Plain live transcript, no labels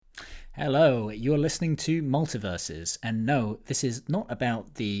Hello, you're listening to Multiverses, and no, this is not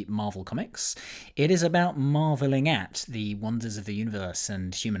about the Marvel comics. It is about marveling at the wonders of the universe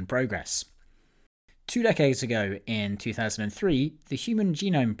and human progress. 2 decades ago, in 2003, the Human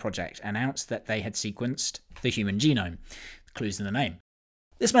Genome Project announced that they had sequenced the human genome. Clues in the name.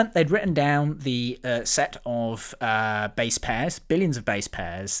 This meant they'd written down the set of base pairs, billions of base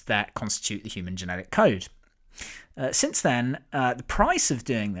pairs, that constitute the human genetic code. Since then, the price of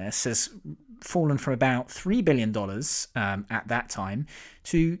doing this has fallen from about $3 billion at that time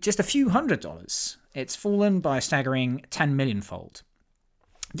to just a few $100s. It's fallen by a staggering 10 millionfold.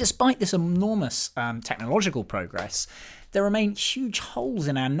 Despite this enormous technological progress, there remain huge holes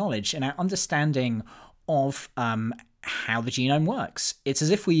in our knowledge and our understanding of how the genome works. It's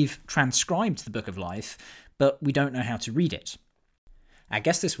as if we've transcribed the Book of Life, but we don't know how to read it. Our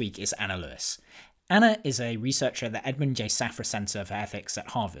guest this week is Anna Lewis. Anna is a researcher at the Edmund J. Safra Center for Ethics at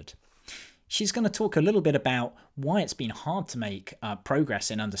Harvard. She's going to talk a little bit about why it's been hard to make progress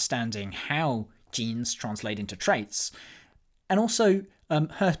in understanding how genes translate into traits, and also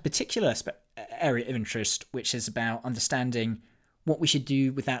her particular area of interest, which is about understanding what we should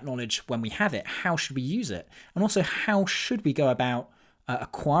do with that knowledge when we have it, how should we use it, and also how should we go about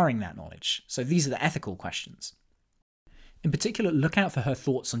acquiring that knowledge. So these are the ethical questions. In particular, look out for her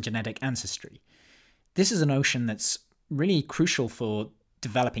thoughts on genetic ancestry. This is a notion that's really crucial for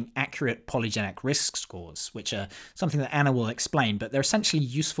developing accurate polygenic risk scores, which are something that Anna will explain, but they're essentially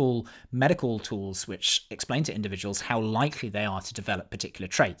useful medical tools which explain to individuals how likely they are to develop particular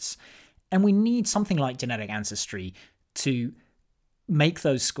traits. And we need something like genetic ancestry to make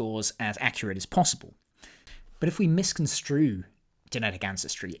those scores as accurate as possible. But if we misconstrue genetic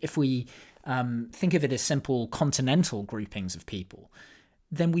ancestry, if we think of it as simple continental groupings of people,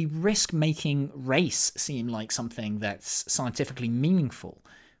 then we risk making race seem like something that's scientifically meaningful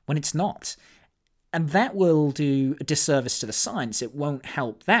when it's not. And that will do a disservice to the science. It won't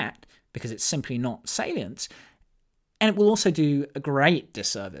help that because it's simply not salient. And it will also do a great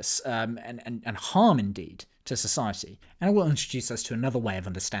disservice and harm indeed to society. And I will introduce us to another way of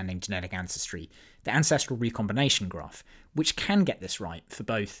understanding genetic ancestry, the ancestral recombination graph, which can get this right for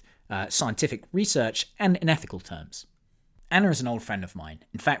both scientific research and in ethical terms. Anna is an old friend of mine.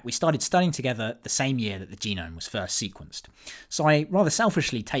 In fact, we started studying together the same year that the genome was first sequenced. So I rather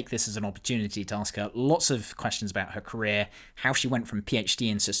selfishly take this as an opportunity to ask her lots of questions about her career, how she went from PhD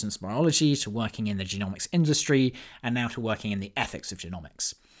in systems biology to working in the genomics industry, and now to working in the ethics of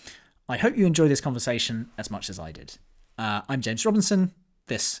genomics. I hope you enjoy this conversation as much as I did. I'm James Robinson.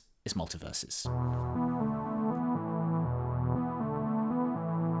 This is Multiverses.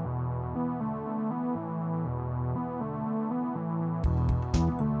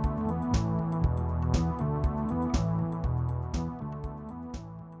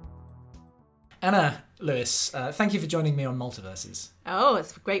 Anna Lewis, thank you for joining me on Multiverses. Oh,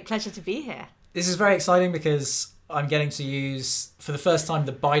 it's a great pleasure to be here. This is very exciting because I'm getting to use, for the first time,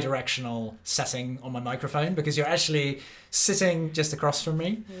 the bidirectional setting on my microphone because you're actually sitting just across from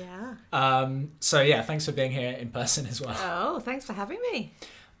me. Yeah. So yeah, thanks for being here in person as well. Oh, thanks for having me.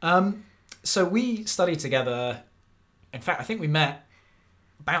 So we studied together. In fact, I think we met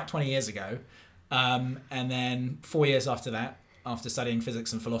about 20 years ago. And then 4 years after that, after studying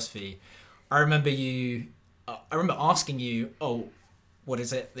physics and philosophy, I remember asking you, what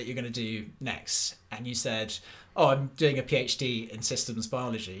is it that you're going to do next? And you said, I'm doing a PhD in systems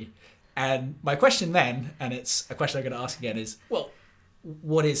biology. And my question then, and it's a question I'm going to ask again, is,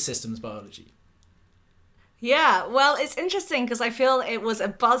 what is systems biology? Yeah, well, it's interesting because I feel it was a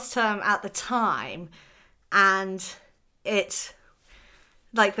buzz term at the time. And it,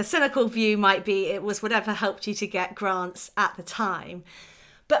 like the cynical view might be, it was whatever helped you to get grants at the time.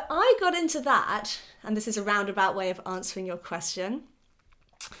 But I got into that, and this is a roundabout way of answering your question,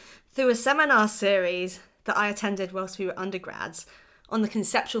 through a seminar series that I attended whilst we were undergrads on the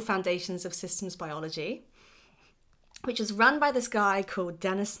conceptual foundations of systems biology, which was run by this guy called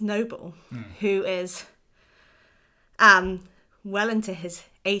Dennis Noble, who is well into his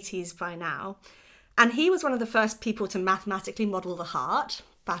 80s by now. And he was one of the first people to mathematically model the heart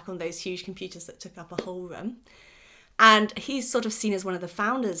back on those huge computers that took up a whole room. And he's sort of seen as one of the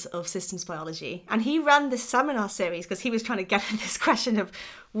founders of systems biology. And he ran this seminar series because he was trying to get at this question of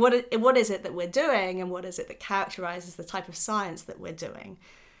what is it that we're doing and what is it that characterizes the type of science that we're doing.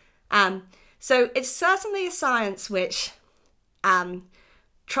 So it's certainly a science which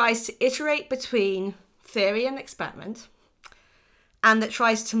tries to iterate between theory and experiment, and that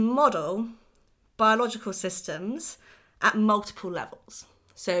tries to model biological systems at multiple levels.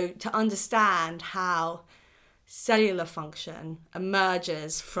 So to understand how cellular function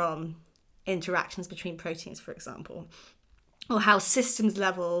emerges from interactions between proteins, for example, or how systems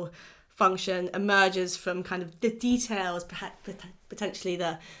level function emerges from kind of the details, potentially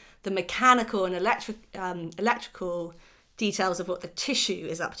the mechanical and electrical details of what the tissue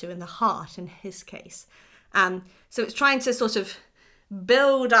is up to in the heart in his case. So it's trying to sort of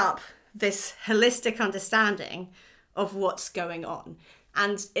build up this holistic understanding of what's going on.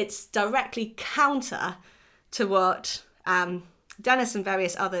 And it's directly counter to what Dennis and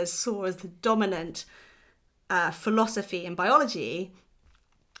various others saw as the dominant philosophy in biology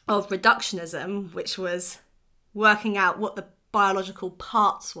of reductionism, which was working out what the biological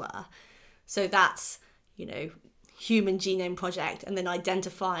parts were. So that's, Human Genome Project, and then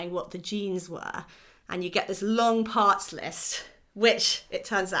identifying what the genes were. And you get this long parts list, which it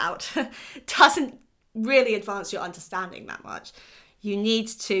turns out doesn't really advance your understanding that much. You need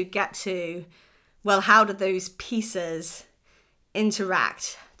to get to, well, how do those pieces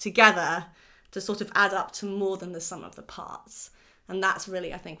interact together to sort of add up to more than the sum of the parts? And that's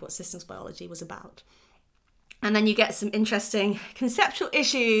really, I think, what systems biology was about. And then you get some interesting conceptual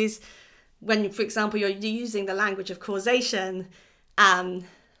issues when, for example, you're using the language of causation.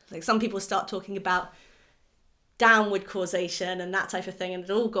 Like some people start talking about downward causation and that type of thing, and it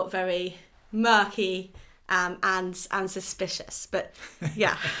all got very murky and suspicious. But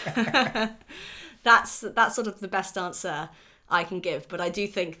yeah, that's sort of the best answer I can give. But I do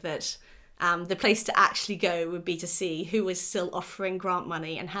think that the place to actually go would be to see who is still offering grant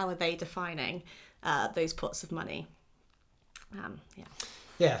money and how are they defining those pots of money.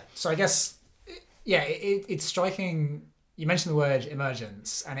 Yeah, so I guess, it's striking. You mentioned the word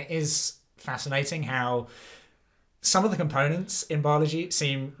emergence, and it is fascinating how some of the components in biology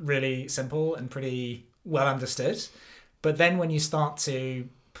seem really simple and pretty well understood. But then when you start to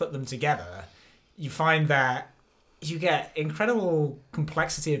put them together, you find that you get incredible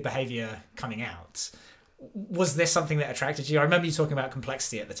complexity of behavior coming out. Was this something that attracted you? I remember you talking about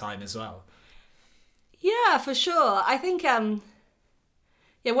complexity at the time as well. Yeah, for sure. I think,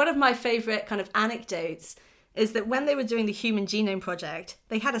 one of my favourite kind of anecdotes is that when they were doing the Human Genome Project,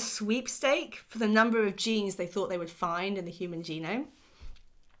 they had a sweepstake for the number of genes they thought they would find in the human genome.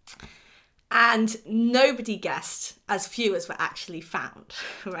 And nobody guessed as few as were actually found,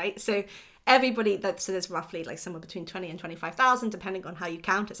 right? So so there's roughly like somewhere between 20 and 25,000, depending on how you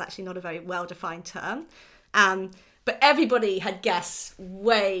count. It's actually not a very well-defined term. But everybody had guessed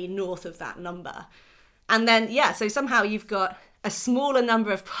way north of that number. And then, so somehow you've got a smaller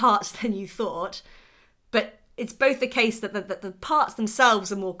number of parts than you thought, but it's both the case that the parts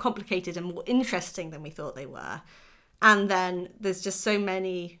themselves are more complicated and more interesting than we thought they were. And then there's just so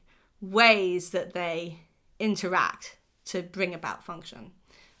many ways that they interact to bring about function.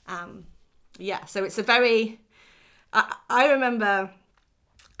 So it's a very... I remember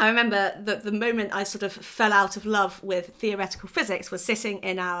that the moment I sort of fell out of love with theoretical physics was sitting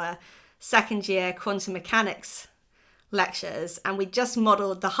in our second year quantum mechanics lectures, and we just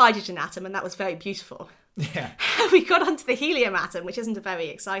modelled the hydrogen atom, and that was very beautiful. Yeah. We got onto the helium atom, which isn't a very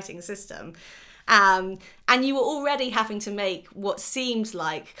exciting system. And you were already having to make what seemed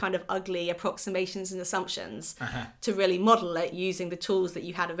like kind of ugly approximations and assumptions to really model it using the tools that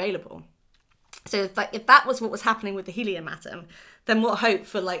you had available. So if that was what was happening with the helium atom, then what hope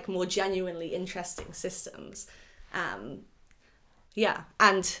for like more genuinely interesting systems? And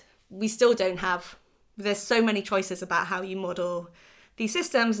we still don't have... There's so many choices about how you model these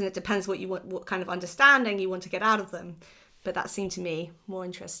systems, and it depends what kind of understanding you want to get out of them. But that seemed to me more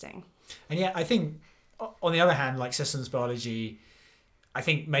interesting. And I think on the other hand, like systems biology, I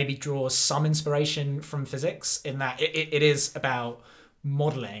think maybe draws some inspiration from physics in that it is about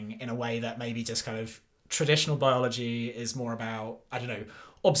modeling in a way that maybe just kind of traditional biology is more about,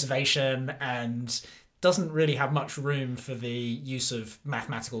 observation and doesn't really have much room for the use of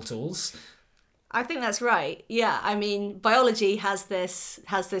mathematical tools. I think that's right. Yeah, I mean, biology has this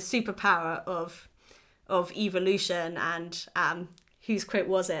superpower of evolution, and whose quote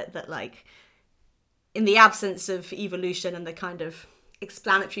was it that, like, in the absence of evolution and the kind of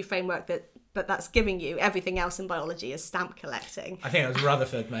explanatory framework that's giving you, everything else in biology is stamp collecting. I think it was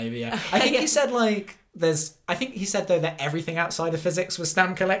Rutherford, maybe. Yeah, I think he said he said though that everything outside of physics was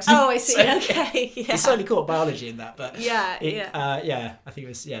stamp collecting. Oh, I see. So, okay, yeah. He certainly caught biology in that, but I think it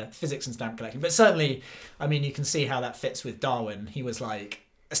was physics and stamp collecting. But certainly, I mean, you can see how that fits with Darwin. He was like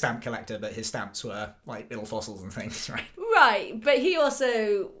a stamp collector, but his stamps were like little fossils and things, right? Right, but he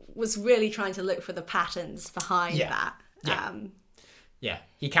also was really trying to look for the patterns behind that. Yeah,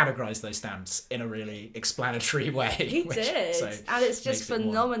 he categorised those stamps in a really explanatory way. He did, and it's just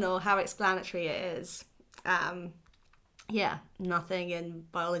phenomenal how explanatory it is. nothing in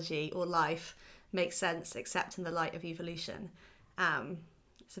biology or life makes sense except in the light of evolution.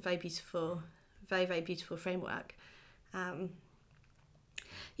 It's a very beautiful, very, very beautiful framework. But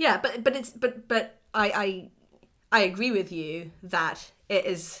I agree with you that it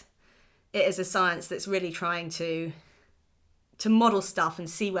is a science that's really trying to model stuff and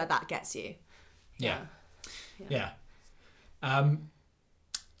see where that gets you. Yeah.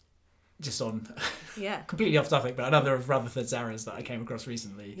 Just on completely off topic, but another of Rutherford's errors that I came across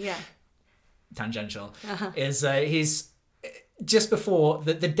recently, tangential, is he's just before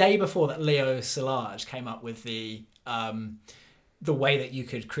the day before that Leo Szilard came up with the way that you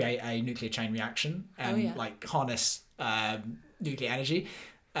could create a nuclear chain reaction and like harness nuclear energy.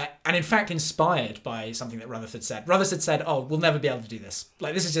 And in fact, inspired by something that Rutherford said. Rutherford said, "Oh, we'll never be able to do this.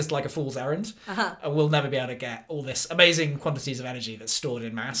 Like, this is just like a fool's errand. We'll never be able to get all this amazing quantities of energy that's stored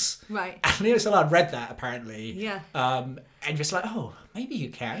in mass." Right. And Leo Szilard read that, apparently. Yeah. And just like, oh, maybe you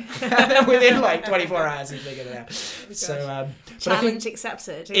can. And then within like 24 hours, he figured it out. So, challenge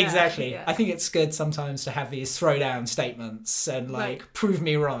accepted. Yeah. Exactly. Yeah. I think it's good sometimes to have these throwdown statements and like, prove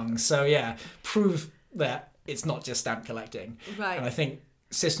me wrong. So yeah, prove that it's not just stamp collecting. Right. And I think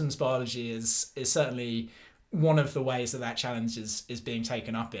systems biology is certainly one of the ways that challenge is being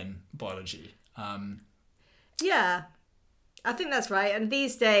taken up in biology. Yeah, I think that's right. And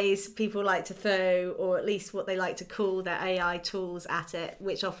these days people like to throw, or at least what they like to call, their AI tools at it,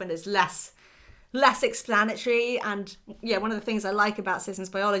 which often is less explanatory. And one of the things I like about systems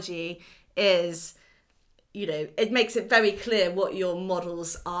biology is, it makes it very clear what your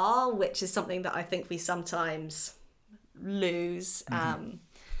models are, which is something that I think we sometimes lose.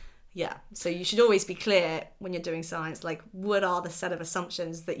 So you should always be clear when you're doing science, like, what are the set of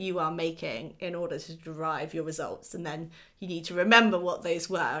assumptions that you are making in order to derive your results, and then you need to remember what those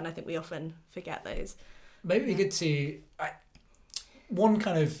were, and I think we often forget those. Maybe it'd be good to one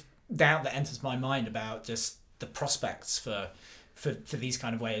kind of doubt that enters my mind about just the prospects for these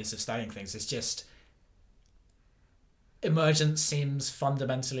kind of ways of studying things is just emergence seems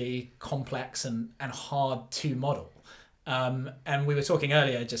fundamentally complex and hard to model. And we were talking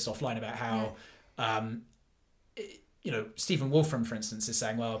earlier just offline about how, Stephen Wolfram, for instance, is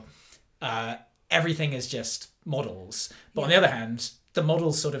saying, well, everything is just models. But on the other hand, the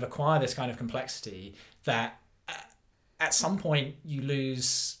models sort of acquire this kind of complexity that at some point you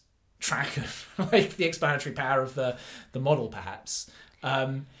lose track of like the explanatory power of the model, perhaps.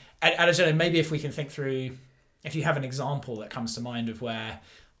 And I don't know, maybe if we can think through, if you have an example that comes to mind of where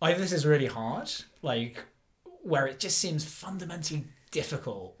either this is really hard, like where it just seems fundamentally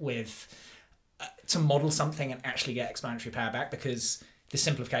difficult to model something and actually get explanatory power back because the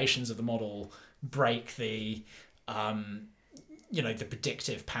simplifications of the model break the the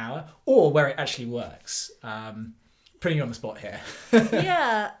predictive power, or where it actually works. Putting you on the spot here.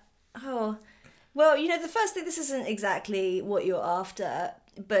 Yeah. Oh, well, the first thing, this isn't exactly what you're after,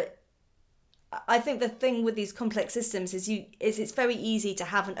 but I think the thing with these complex systems is it's very easy to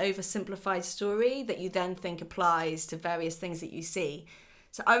have an oversimplified story that you then think applies to various things that you see.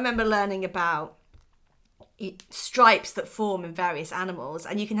 So I remember learning about stripes that form in various animals,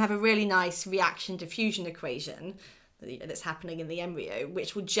 and you can have a really nice reaction diffusion equation that's happening in the embryo,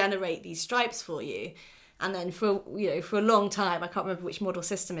 which will generate these stripes for you. And then for a long time, I can't remember which model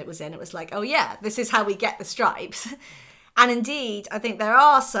system it was in, it was like, oh yeah, this is how we get the stripes. And indeed, I think there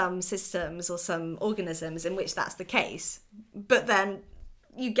are some systems or some organisms in which that's the case. But then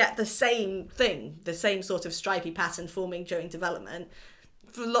you get the same thing, the same sort of stripy pattern forming during development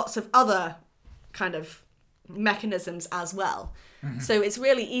for lots of other kind of mechanisms as well. Mm-hmm. So it's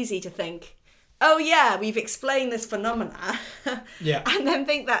really easy to think, oh yeah, we've explained this phenomena. And then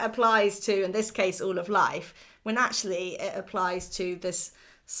think that applies to, in this case, all of life, when actually it applies to this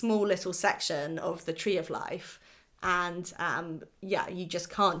small little section of the tree of life. And you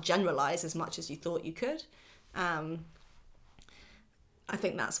just can't generalize as much as you thought you could. I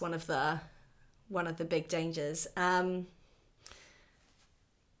think that's one of the big dangers. So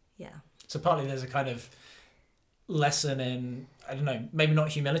partly there's a kind of lesson in, I don't know, maybe not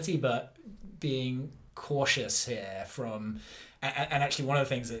humility, but being cautious here from, and actually one of the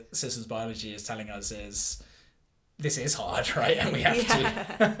things that systems biology is telling us is this is hard, right? And we have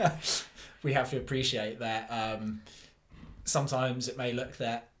to we have to appreciate that sometimes it may look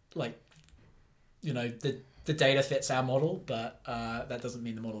that like, the data fits our model, but that doesn't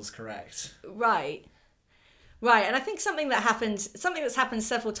mean the model's correct. Right. And I think something that's happened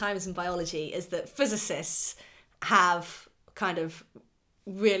several times in biology is that physicists have kind of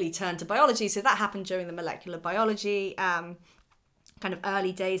really turned to biology. So that happened during the molecular biology kind of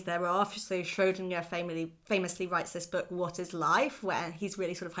early days thereof. So Schrodinger famously writes this book, What is Life?, where he's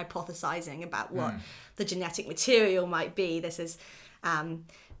really sort of hypothesizing about what the genetic material might be. This is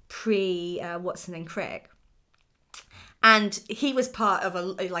pre Watson and Crick. And he was part of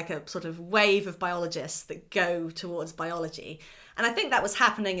a sort of wave of biologists that go towards biology. And I think that was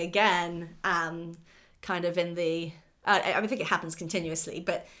happening again, kind of in the... I think it happens continuously,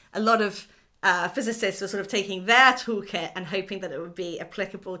 but a lot of physicists were sort of taking their toolkit and hoping that it would be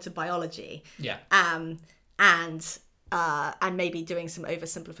applicable to biology. Yeah. And maybe doing some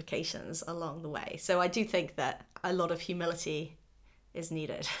oversimplifications along the way. So I do think that a lot of humility is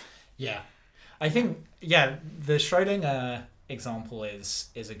needed. Yeah. I think, the Schrodinger example is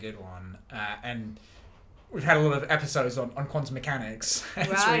a good one. And we've had a lot of episodes on quantum mechanics.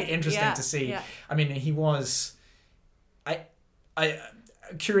 It's really interesting to see. Yeah. I mean, he was...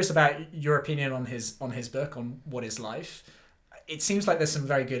 I'm curious about your opinion on his book, on What is Life. It seems like there's some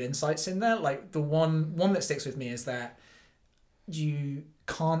very good insights in there. Like the one that sticks with me is that you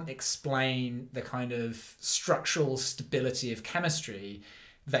can't explain the kind of structural stability of chemistry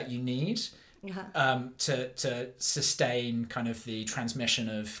that you need to sustain kind of the transmission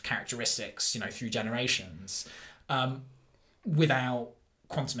of characteristics, through generations, without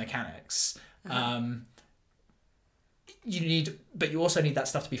quantum mechanics. But you also need that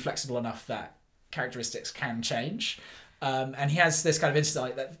stuff to be flexible enough that characteristics can change. And he has this kind of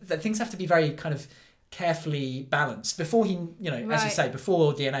insight that things have to be very kind of carefully balanced. Before he, as you say,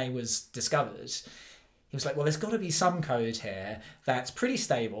 before DNA was discovered, he was like, well, there's got to be some code here that's pretty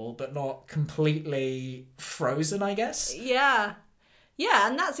stable, but not completely frozen, I guess. Yeah. Yeah,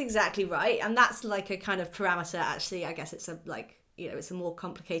 and that's exactly right. And that's like a kind of parameter, actually. I guess it's it's a more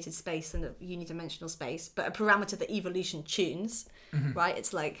complicated space than a unidimensional space, but a parameter that evolution tunes, right?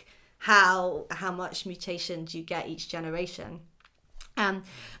 It's like how much mutation do you get each generation? But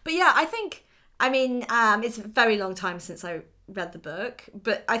yeah, it's a very long time since I read the book,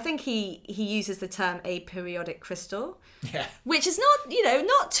 but I think he uses the term aperiodic crystal, which is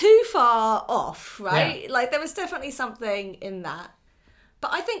not too far off, right? Yeah. Like there was definitely something in that.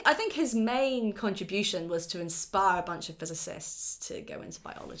 But I think his main contribution was to inspire a bunch of physicists to go into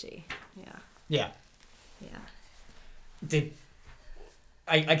biology. Yeah.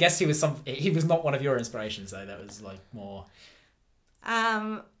 I guess he was not one of your inspirations though. That was like more.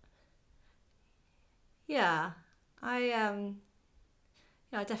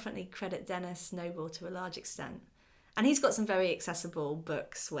 I definitely credit Dennis Noble to a large extent, and he's got some very accessible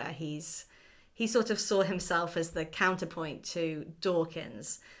books where he sort of saw himself as the counterpoint to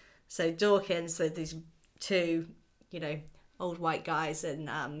Dawkins. So Dawkins, these two, old white guys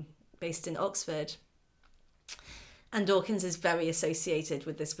based in Oxford. And Dawkins is very associated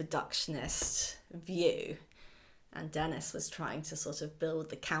with this reductionist view. And Dennis was trying to sort of build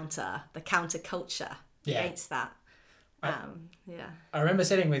the counter culture against that. I remember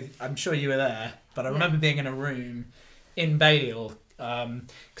sitting with, I'm sure you were there, but I remember being in a room in Balliol,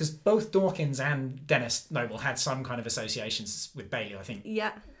 because both Dawkins and Dennis Noble had some kind of associations with Balliol. I think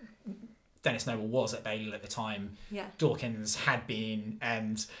Dennis Noble was at Balliol at the time. Dawkins had been,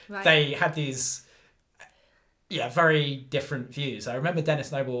 and they had these very different views. I remember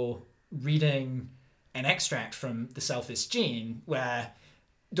Dennis Noble reading an extract from The Selfish Gene where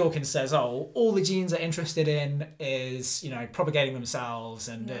Dawkins says, all the genes are interested in is, propagating themselves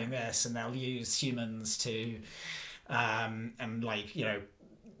and doing this, and they'll use humans to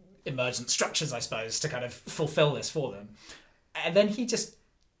emergent structures, I suppose, to kind of fulfill this for them. And then he just,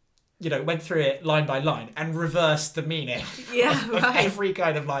 went through it line by line and reversed the meaning of every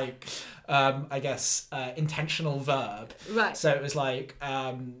kind of intentional verb. Right. So it was like,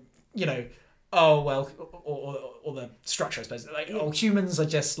 or the structure, I suppose. Humans are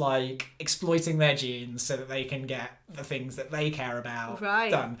just exploiting their genes so that they can get the things that they care about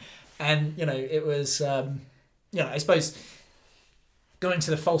done. And, it was, I suppose going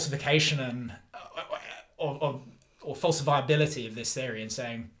to the falsification and or falsifiability of this theory and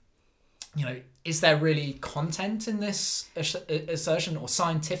saying, is there really content in this assertion or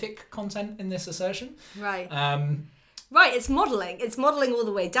scientific content in this assertion? Right. Right, it's modelling. It's modelling all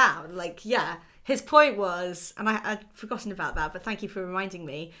the way down. His point was, and I'd forgotten about that, but thank you for reminding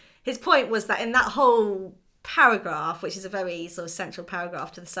me. His point was that in that whole paragraph, which is a very sort of central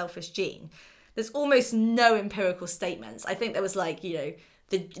paragraph to The Selfish Gene, there's almost no empirical statements. I think there was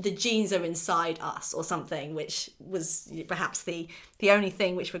the genes are inside us or something, which was perhaps the only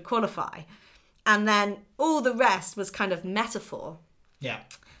thing which would qualify. And then all the rest was kind of metaphor. Yeah.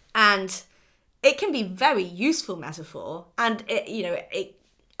 And it can be very useful metaphor. And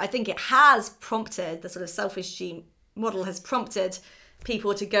I think it has prompted the sort of Selfish Gene model has prompted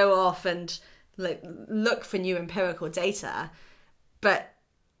people to go off and look for new empirical data. But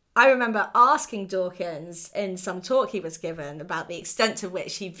I remember asking Dawkins in some talk he was given about the extent to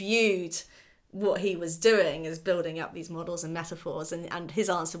which he viewed what he was doing as building up these models and metaphors, and his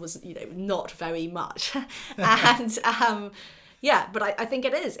answer was, not very much. And but I think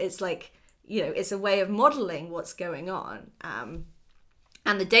it is. It's like, it's a way of modeling what's going on.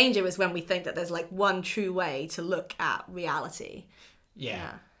 And the danger is when we think that there's like one true way to look at reality.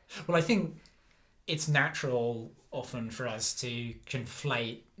 Yeah. Well, I think it's natural often for us to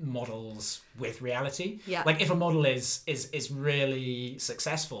conflate models with reality. Yeah. Like if a model is really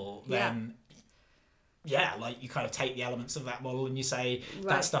successul, then like you kind of take the elements of that model and you say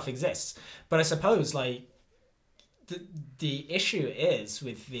that stuff exists. But I suppose like the issue is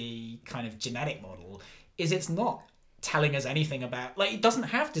with the kind of genetic model is it's not telling us anything about, like, it doesn't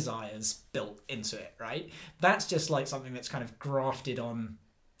have desires built into it, right? That's just like something that's kind of grafted on.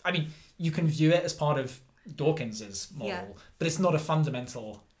 I mean, you can view it as part of Dawkins's model, but it's not a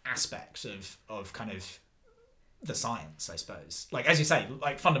fundamental aspect of kind of the science, I suppose. Like, as you say,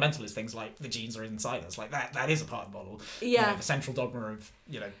 like fundamental is things like the genes are inside us, like that is a part of the model. The central dogma of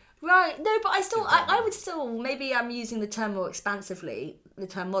Right. No, but I would still, maybe I'm using the term more expansively, the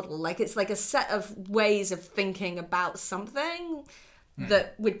term model. Like, it's like a set of ways of thinking about something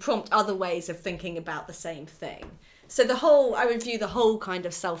that would prompt other ways of thinking about the same thing. So I would view the whole kind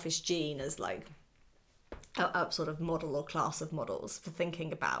of selfish gene as like a sort of model or class of models for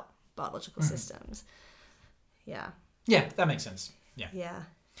thinking about biological systems. Yeah. Yeah, that makes sense. Yeah. Yeah.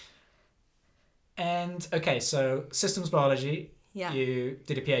 And, okay, so systems biology. Yeah. You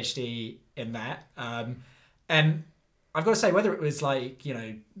did a PhD in that. And I've got to say, whether it was like,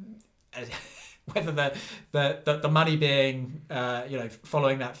 whether the money being,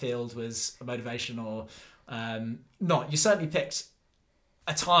 following that field was a motivation or not, you certainly picked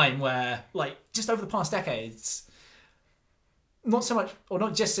a time where, like, just over the past decades, not so much, or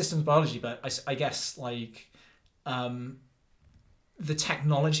not just systems biology, but I guess, like, the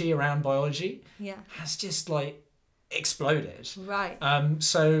technology around biology has just, like, exploded. Right.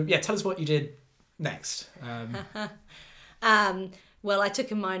 So tell us what you did next. Well, I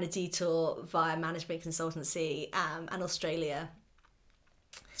took a minor detour via management consultancy and Australia.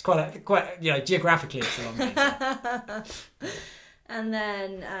 It's quite geographically it's a long detour. And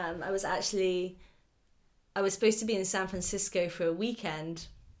then I was supposed to be in San Francisco for a weekend,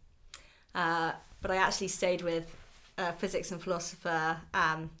 but I actually stayed with a physics and philosopher,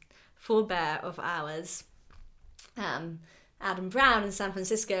 forebear of ours, Adam Brown, in San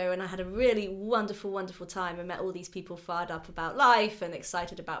Francisco, and I had a really wonderful time. I met all these people fired up about life and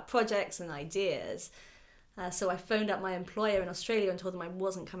excited about projects and ideas. So I phoned up my employer in Australia and told them I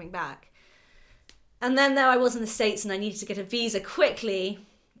wasn't coming back. And then there I was in the States and I needed to get a visa quickly.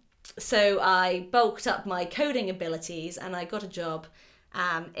 So I bulked up my coding abilities and I got a job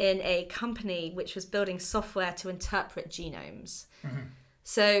in a company which was building software to interpret genomes. Mm-hmm.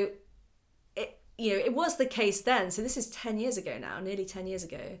 So it was the case then. So this is 10 years ago now, nearly 10 years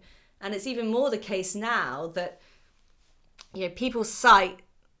ago. And it's even more the case now that, people cite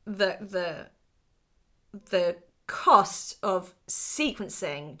the cost of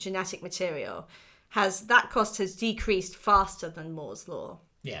sequencing genetic material that cost has decreased faster than Moore's law.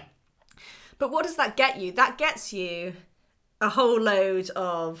 Yeah. But what does that get you? That gets you a whole load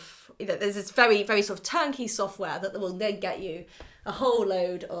of, there's this very, very sort of turnkey software that will then get you a whole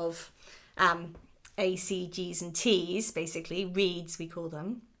load of A, C, Gs and Ts, basically, reads we call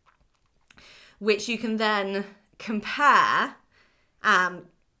them, which you can then compare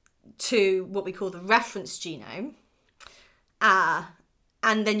to what we call the reference genome.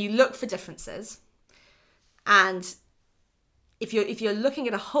 And then you look for differences. And if you're looking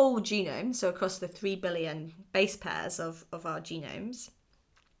at a whole genome, so across the 3 billion base pairs of our genomes,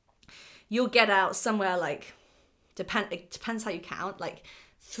 you'll get out somewhere like, it depends how you count, like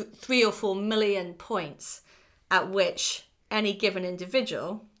 3 or 4 million points at which any given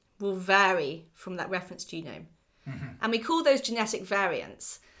individual will vary from that reference genome. Mm-hmm. And we call those genetic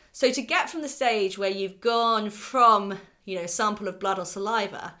variants. So to get from the stage where you've gone from, sample of blood or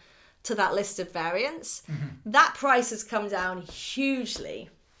saliva to that list of variants, that price has come down hugely.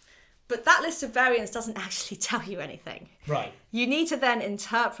 But that list of variants doesn't actually tell you anything. Right. You need to then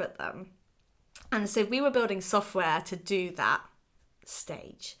interpret them. And so we were building software to do that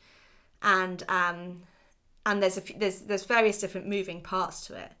stage. And there's various different moving parts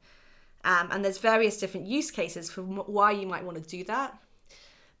to it. And there's various different use cases for why you might want to do that.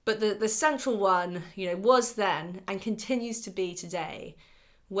 But the central one, was then and continues to be today,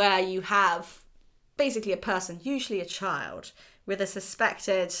 where you have basically a person, usually a child, with a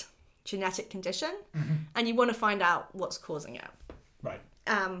suspected genetic condition, and you want to find out what's causing it. Right.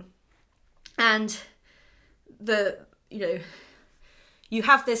 And you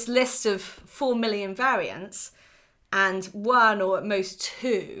have this list of 4 million variants, and 1 or at most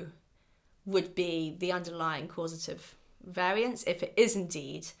 2 would be the underlying causative variants if it is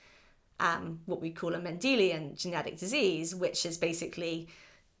indeed what we call a Mendelian genetic disease, which is basically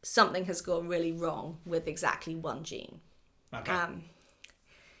something has gone really wrong with exactly one gene. Okay.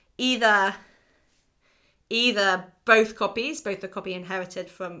 Either both copies, both the copy inherited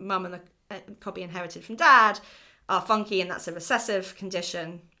from mum and the copy inherited from dad, are funky, and that's a recessive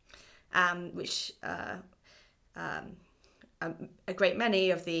condition, which a great many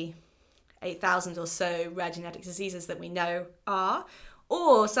of the 8,000 or so rare genetic diseases that we know are.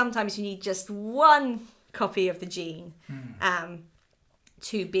 Or sometimes you need just one copy of the gene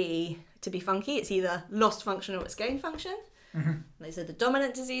to be funky. It's either lost function or it's gained function. Those are the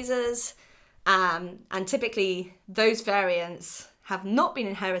dominant diseases. And typically those variants have not been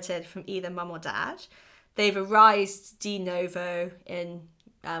inherited from either mum or dad. They've arisen de novo in,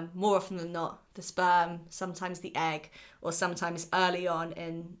 more often than not, the sperm, sometimes the egg, or sometimes early on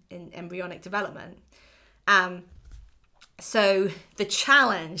in embryonic development. So the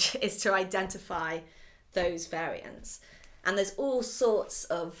challenge is to identify those variants. And there's all sorts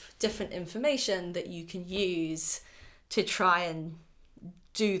of different information that you can use to try and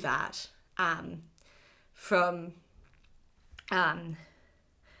do that, from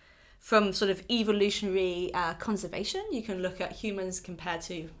sort of evolutionary conservation. You can look at humans compared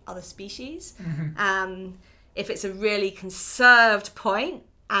to other species. If it's a really conserved point,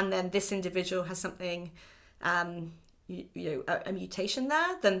 and then this individual has something, a mutation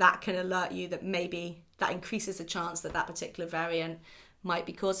there, then that can alert you that maybe that increases the chance that that particular variant might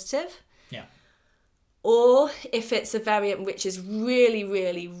be causative. Yeah. Or if it's a variant which is really,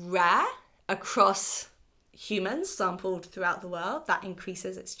 really rare across humans sampled throughout the world, that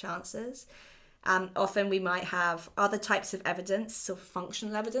increases its chances. Often we might have other types of evidence, so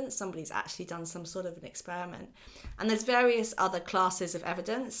functional evidence. Somebody's actually done some sort of an experiment. And there's various other classes of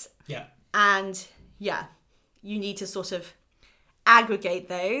evidence. Yeah. And yeah, you need to sort of aggregate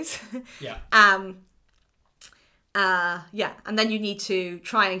those. Yeah. And then you need to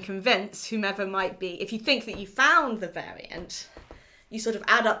try and convince whomever might be, if you think that you found the variant, you sort of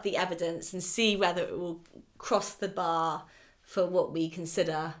add up the evidence and see whether it will cross the bar for what we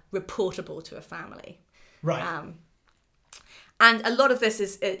consider reportable to a family. Right. And a lot of this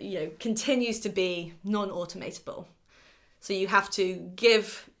is, continues to be non-automatable. So you have to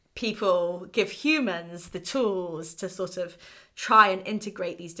give humans the tools to sort of try and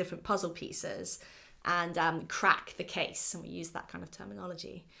integrate these different puzzle pieces and crack the case. And we use that kind of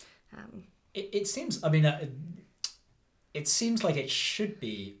terminology. It seems, it seems like it should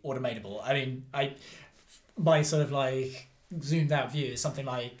be automatable. My sort of like zoomed out view is something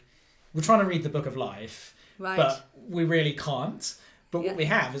like, we're trying to read the Book of Life, right, but we really can't. But Yeah. what we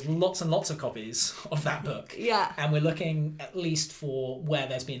have is lots and lots of copies of that book. Yeah. And we're looking at least for where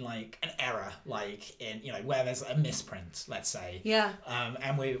there's been like an error, like in, where there's a misprint, let's say. Yeah.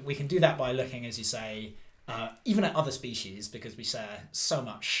 And we can do that by looking, as you say, even at other species, because we share so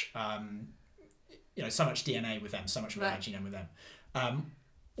much, so much DNA with them, so much of our genome with them.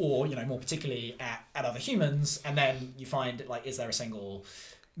 Or, more particularly at other humans, and then you find, like, is there a single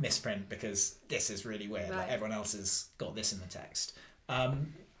misprint because this is really weird, like everyone else has got this in the text.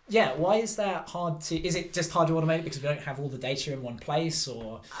 Why is that hard to... Is it just hard to automate because we don't have all the data in one place,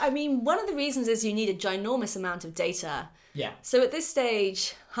 or... One of the reasons is you need a ginormous amount of data. Yeah. So at this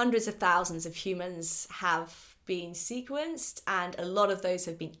stage, hundreds of thousands of humans have been sequenced, and a lot of those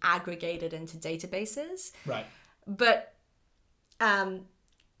have been aggregated into databases. Right. But, some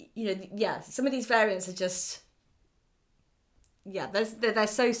of these variants are just... they're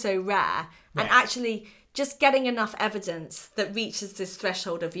so rare. And actually... just getting enough evidence that reaches this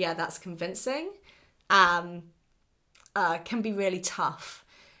threshold of, that's convincing, can be really tough.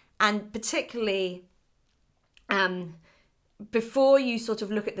 And particularly, before you sort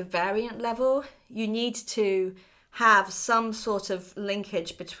of look at the variant level, you need to have some sort of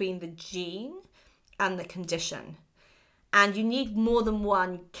linkage between the gene and the condition. And you need more than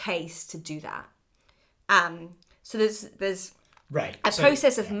one case to do that. So there's a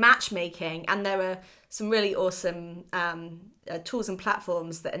process of matchmaking, and there are some really awesome tools and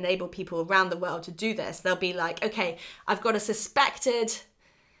platforms that enable people around the world to do this. They'll be like, okay, I've got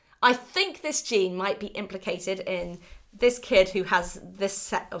I think this gene might be implicated in this kid who has this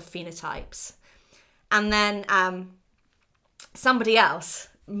set of phenotypes. And then somebody else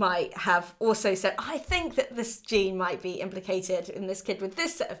might have also said, I think that this gene might be implicated in this kid with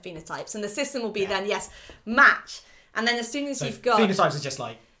this set of phenotypes, and the system will be then, yes, match. And then as soon as you've got... phenotypes is just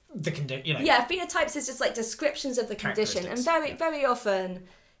like the condition, you know. Yeah, phenotypes is just like descriptions of the condition. And very often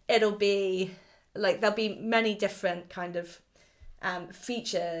it'll be like, there'll be many different kind of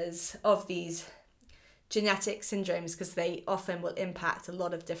features of these genetic syndromes, because they often will impact a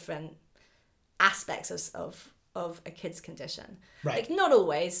lot of different aspects of a kid's condition. Right. Like, not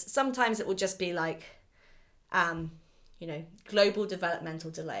always. Sometimes it will just be like, global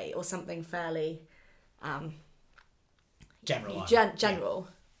developmental delay or something fairly general. General.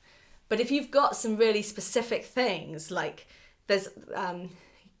 But if you've got some really specific things, like there's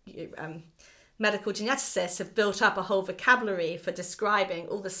medical geneticists have built up a whole vocabulary for describing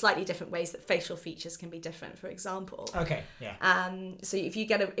all the slightly different ways that facial features can be different, for example. Okay, yeah. So if you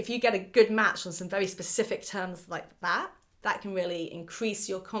get a good match on some very specific terms like that, that can really increase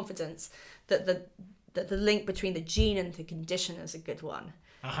your confidence that the link between the gene and the condition is a good one.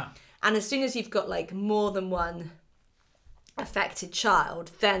 Uh-huh. And as soon as you've got like more than one affected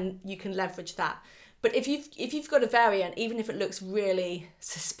child, then you can leverage that. But if you've got a variant, even if it looks really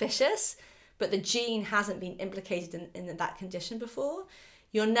suspicious, but the gene hasn't been implicated in that condition before,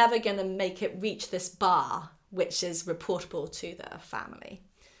 you're never going to make it reach this bar, which is reportable to the family.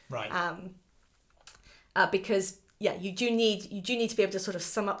 Right. Because you do need to be able to sort of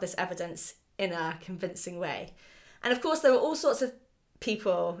sum up this evidence in a convincing way. And of course, there are all sorts of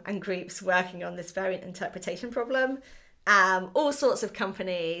people and groups working on this variant interpretation problem. All sorts of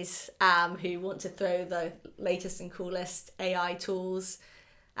companies who want to throw the latest and coolest AI tools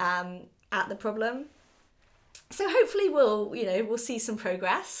at the problem. So hopefully we'll see some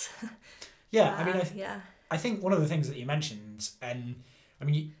progress. Yeah, I mean, I think one of the things that you mentioned, and I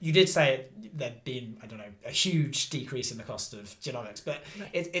mean, you did say there'd been, I don't know, a huge decrease in the cost of genomics, but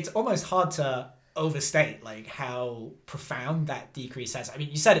it's almost hard to overstate like how profound that decrease has. I mean,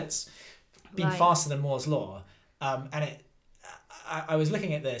 you said it's been faster than Moore's law, and I was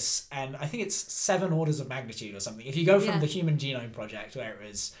looking at this, and I think it's 7 orders of magnitude or something. If you go from the Human Genome Project, where it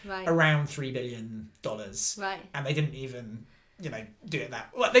was around $3 billion, and they didn't even, do it that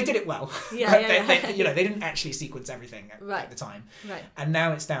well. They did it well. They didn't actually sequence everything at the time. Right. And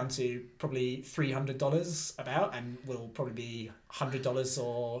now it's down to probably $300 about, and will probably be $100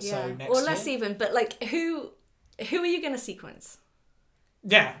 or so next year. Or less even. But like, who are you going to sequence?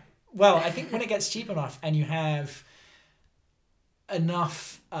 Yeah. Well, I think when it gets cheap enough, and you have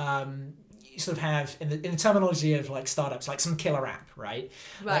enough, you sort of have in the terminology of like startups, like some killer app, right?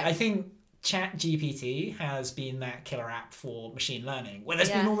 Like, I think ChatGPT has been that killer app for machine learning, where there's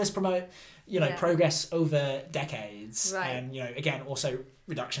been all this progress over decades, and again, also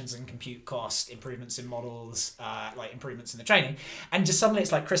reductions in compute cost, improvements in models, like improvements in the training, and just suddenly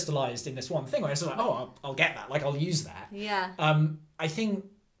it's like crystallized in this one thing where it's like, I'll get that, like I'll use that. I think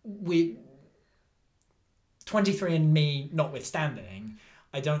 23andMe notwithstanding,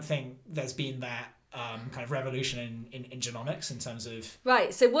 I don't think there's been that kind of revolution in genomics in terms of...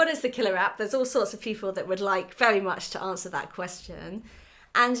 Right, so what is the killer app? There's all sorts of people that would like very much to answer that question.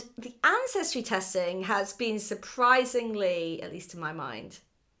 And the ancestry testing has been surprisingly, at least to my mind,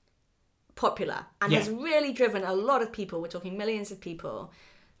 popular, and has really driven a lot of people, we're talking millions of people,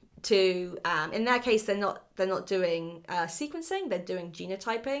 to in their case they're not doing sequencing, they're doing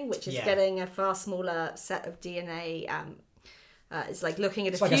genotyping, which is getting a far smaller set of DNA. It's like looking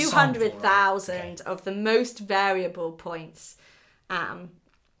at a few hundred thousand of the most variable points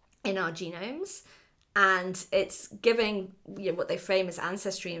in our genomes, and it's giving what they frame as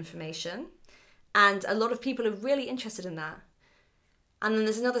ancestry information, and a lot of people are really interested in that. And then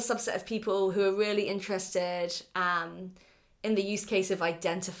there's another subset of people who are really interested in the use case of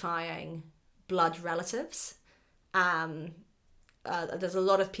identifying blood relatives. There's a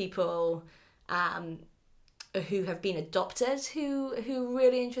lot of people who have been adopted who are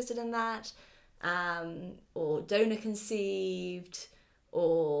really interested in that, or donor conceived,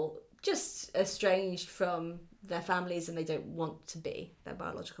 or just estranged from their families and they don't want to be, their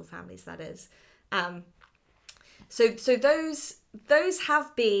biological families, that is. So those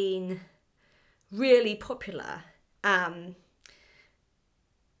have been really popular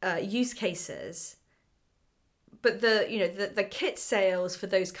use cases, but the kit sales for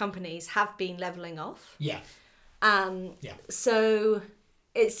those companies have been leveling off. So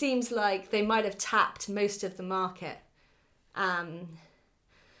it seems like they might have tapped most of the market.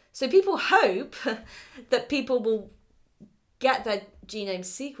 So people hope that people will get their genome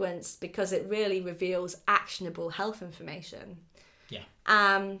sequenced because it really reveals actionable health information.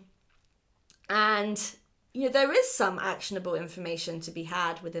 And there is some actionable information to be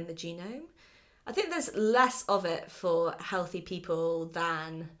had within the genome. I think there's less of it for healthy people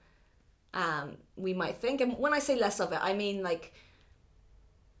than we might think. And when I say less of it, I mean like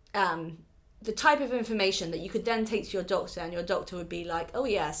the type of information that you could then take to your doctor, and your doctor would be like, oh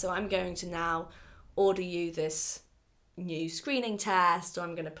yeah, so I'm going to now order you this new screening test, or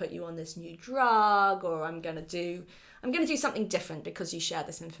I'm going to put you on this new drug, or I'm going to do something different because you share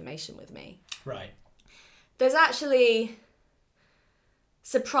this information with me. Right. There's actually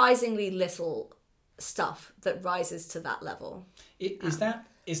surprisingly little stuff that rises to that level. Is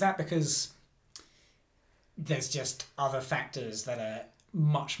that because there's just other factors that are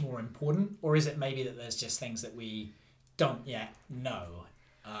much more important, or is it maybe that there's just things that we don't yet know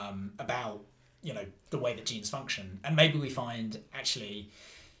about, the way that genes function, and maybe we find actually,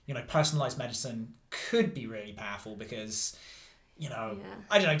 personalized medicine could be really powerful because, I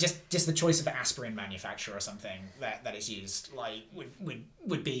don't know, just the choice of aspirin manufacturer or something that is used, like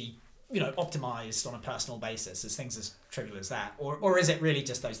would be, optimized on a personal basis, as things as trivial as that, or is it really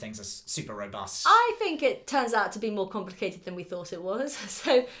just those things are super robust? I think it turns out to be more complicated than we thought it was.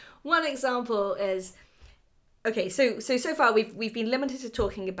 So one example is, okay, so far we've been limited to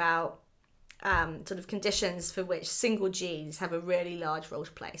talking about sort of conditions for which single genes have a really large role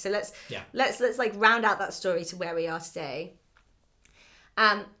to play. So let's like round out that story to where we are today.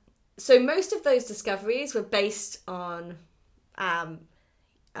 So most of those discoveries were based on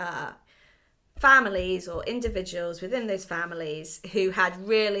families or individuals within those families who had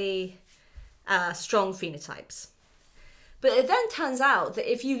really strong phenotypes. But it then turns out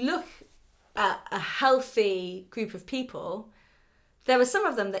that if you look at a healthy group of people, there are some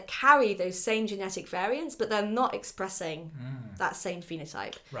of them that carry those same genetic variants, but they're not expressing that same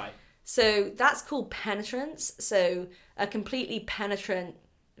phenotype. Right. So that's called penetrance. So a completely penetrant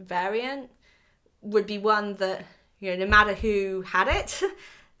variant would be one that, no matter who had it,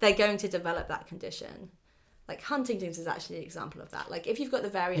 they're going to develop that condition. Like Huntington's is actually an example of that. Like if you've got the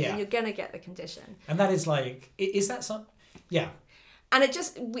variant, then you're going to get the condition. And that is like, is that some? Yeah. And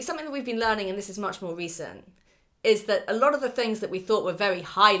something that we've been learning, and this is much more recent, is that a lot of the things that we thought were very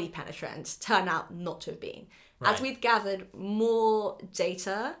highly penetrant turn out not to have been. Right. As we've gathered more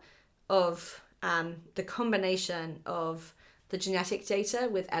data of the combination of the genetic data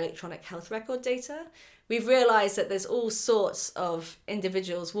with electronic health record data, we've realized that there's all sorts of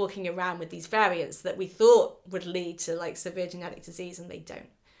individuals walking around with these variants that we thought would lead to like severe genetic disease, and they don't.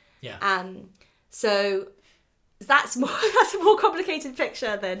 Yeah. So that's a more complicated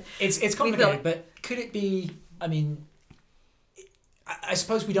picture than it's complicated, but could it be? I mean, I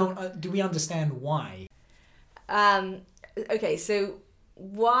suppose we don't. Do we understand why? Okay, so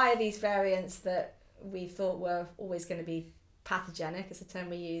why are these variants that we thought were always going to be pathogenic, is the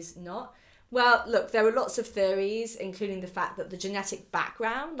term we use, not? Well, look, there are lots of theories, including the fact that the genetic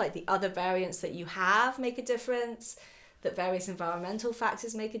background, like the other variants that you have, make a difference, that various environmental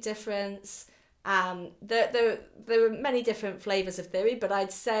factors make a difference. There are many different flavors of theory, but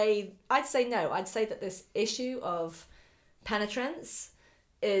I'd say no. I'd say that this issue of penetrance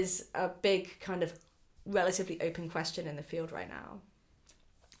is a big kind of relatively open question in the field right now.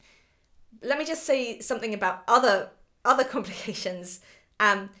 Let me just say something about other complications.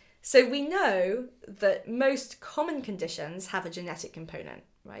 So we know that most common conditions have a genetic component,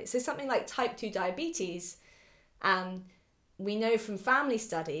 right? So something like type 2 diabetes, we know from family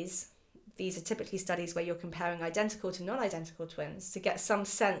studies, these are typically studies where you're comparing identical to non-identical twins to get some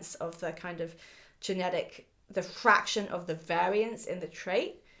sense of the kind of the fraction of the variance in the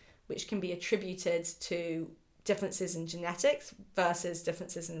trait, which can be attributed to differences in genetics versus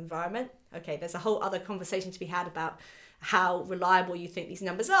differences in environment. Okay, there's a whole other conversation to be had about how reliable you think these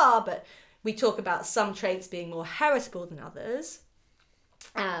numbers are, but we talk about some traits being more heritable than others.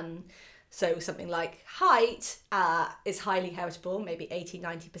 So something like height is highly heritable, maybe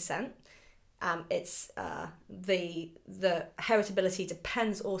 80-90%. It's the heritability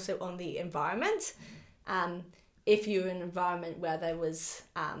depends also on the environment. If you're in an environment where there was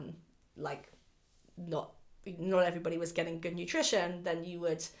not everybody was getting good nutrition, then you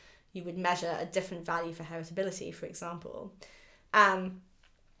would measure a different value for heritability, for example.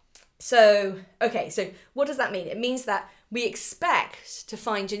 So what does that mean? It means that we expect to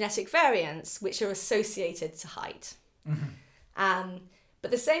find genetic variants which are associated to height. Mm-hmm.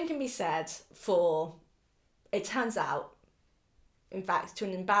 But the same can be said for, it turns out, in fact, to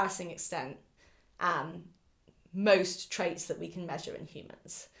an embarrassing extent, most traits that we can measure in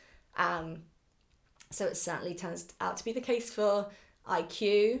humans. So it certainly turns out to be the case for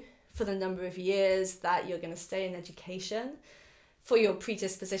IQ, for the number of years that you're going to stay in education, for your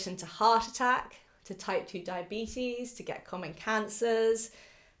predisposition to heart attack, to to type 2 diabetes, to get common cancers,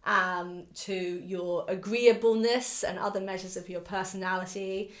 to your agreeableness and other measures of your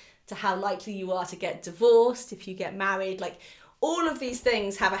personality, to how likely you are to get divorced if you get married. Like, all of these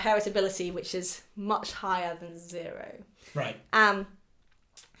things have a heritability which is much higher than 0. Right.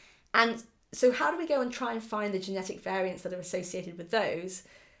 And so how do we go and try and find the genetic variants that are associated with those?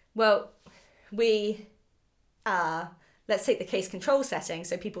 Well, we, let's take the case control setting.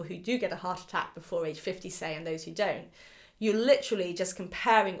 So people who do get a heart attack before age 50, say, and those who don't. You're literally just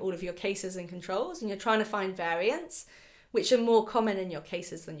comparing all of your cases and controls, and you're trying to find variants which are more common in your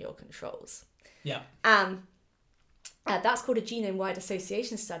cases than your controls. Yeah. That's called a genome-wide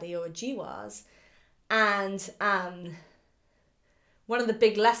association study, or a GWAS. And one of the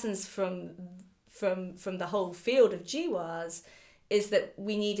big lessons from the whole field of GWAS is that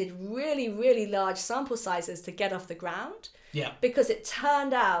we needed really, really large sample sizes to get off the ground. Yeah. Because it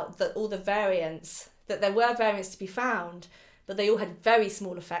turned out that all the variants, that there were variants to be found, but they all had very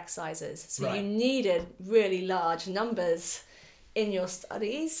small effect sizes. So Right. you needed really large numbers in your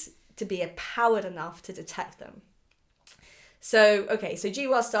studies to be empowered enough to detect them. So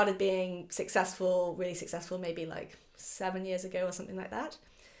GWAS started being successful, really successful, maybe like 7 years ago or something like that.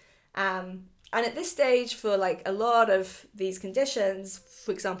 And at this stage, for like a lot of these conditions,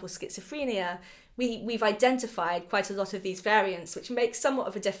 for example, schizophrenia, we've identified quite a lot of these variants, which make somewhat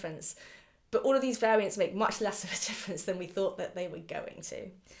of a difference. But all of these variants make much less of a difference than we thought that they were going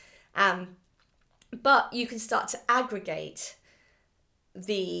to. But you can start to aggregate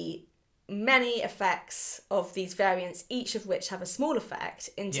the many effects of these variants, each of which have a small effect,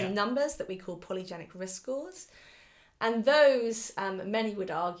 into numbers that we call polygenic risk scores. And those, many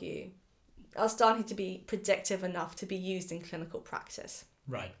would argue, are starting to be predictive enough to be used in clinical practice.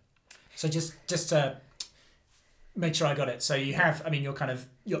 Right. So just to make sure I got it. So you have, I mean, your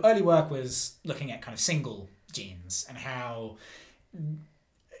early work was looking at kind of single genes and how,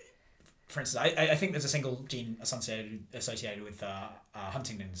 for instance, I think there's a single gene associated with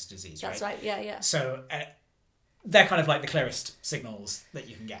Huntington's disease, right? That's right, yeah. So they're kind of like the clearest signals that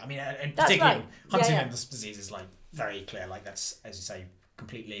you can get. I mean, and That's particularly right. Huntington's disease is like very clear. Like that's, as you say,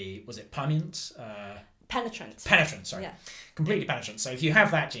 completely, was it permeant? Penetrant. Penetrant, sorry. Yeah. Completely penetrant. So if you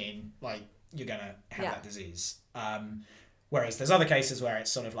have that gene, like, you're going to have Yeah. that disease. Whereas there's other cases where it's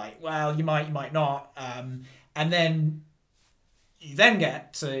sort of like, well, you might not. And then you then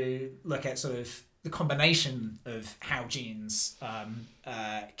get to look at sort of the combination of how genes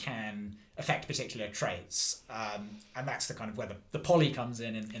can affect particular traits. And that's the kind of where the poly comes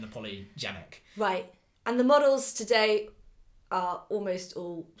in the polygenic. Right. And the models today are almost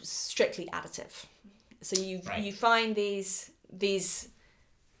all strictly additive. So you find these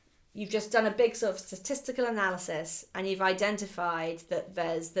you've just done a big sort of statistical analysis, and you've identified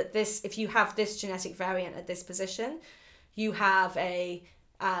that if you have this genetic variant at this position, you have a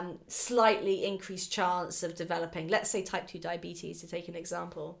slightly increased chance of developing, let's say, type 2 diabetes, to take an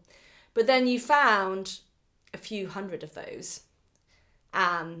example. But then you found a few hundred of those,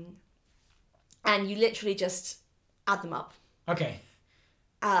 and you literally just add them up. Okay.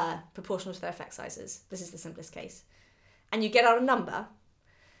 Proportional to their effect sizes. This is the simplest case. And you get out a number,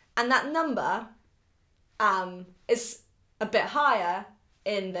 and that number is a bit higher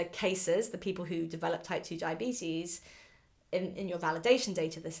in the cases, the people who develop type 2 diabetes, in your validation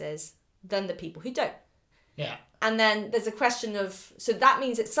data this is, than the people who don't. Yeah. And then there's a question of, so that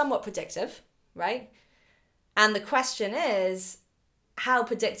means it's somewhat predictive, right? And the question is, how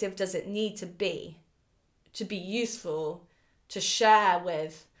predictive does it need to be useful to share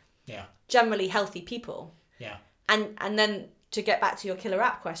with generally healthy people? Yeah. And then to get back to your killer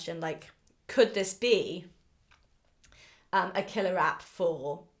app question, like, could this be a killer app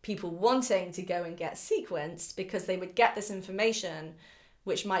for people wanting to go and get sequenced because they would get this information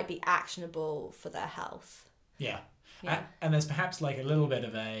which might be actionable for their health? Yeah. And there's perhaps like a little bit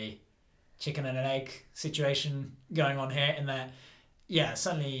of a chicken and an egg situation going on here in that,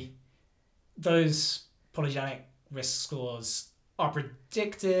 certainly those polygenic risk scores are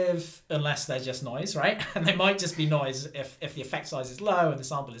predictive unless they're just noise, right? And they might just be noise if the effect size is low and the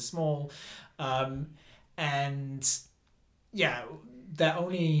sample is small. They're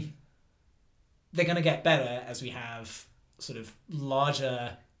going to get better as we have sort of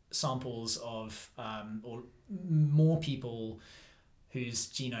larger samples of or more people whose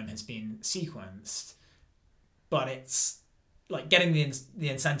genome has been sequenced. But it's like getting the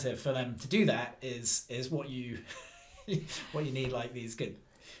incentive for them to do that is what you what you need, like these good,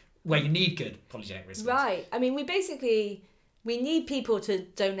 where you need good polygenic risk. Right. I mean, we need people to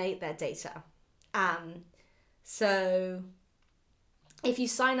donate their data. So if you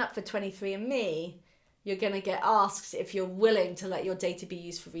sign up for 23andMe, you're going to get asked if you're willing to let your data be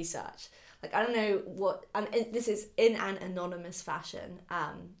used for research. Like, I don't know what, and this is in an anonymous fashion.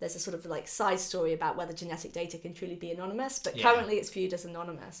 There's a sort of like side story about whether genetic data can truly be anonymous, but currently it's viewed as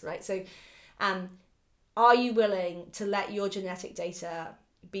anonymous, right? So, are you willing to let your genetic data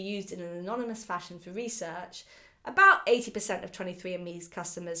be used in an anonymous fashion for research? About 80% of 23andMe's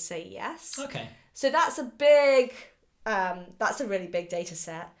customers say yes. Okay. So that's a really big data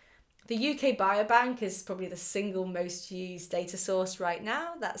set. The UK Biobank is probably the single most used data source right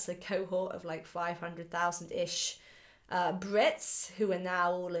now. That's a cohort of like 500,000-ish Brits who are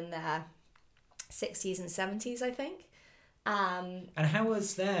now all in their 60s and 70s, I think. And how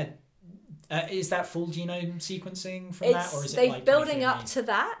was their... is that full genome sequencing from that, or is it they're like building 23andMe? up to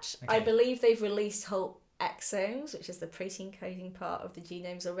that. Okay. I believe they've released whole exomes, which is the protein coding part of the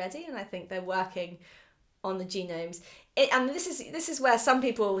genomes already, and I think they're working on the genomes. And this is where some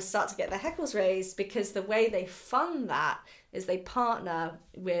people start to get their hackles raised, because the way they fund that is they partner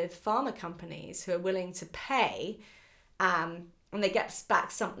with pharma companies who are willing to pay, and they get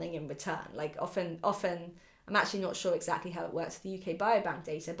back something in return. Like often, I'm actually not sure exactly how it works with the UK Biobank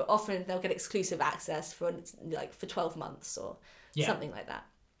data, but often they'll get exclusive access for 12 months or something like that.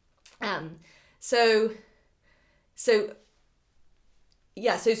 So those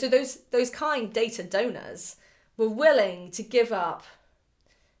kind data donors were willing to give up,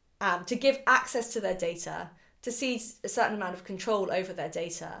 to give access to their data, to cede a certain amount of control over their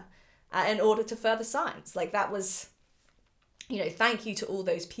data, in order to further science. Like that was, thank you to all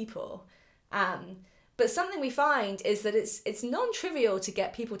those people. But something we find is that it's non-trivial to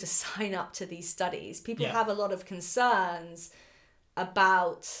get people to sign up to these studies. People have a lot of concerns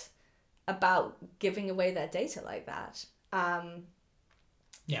about giving away their data like that.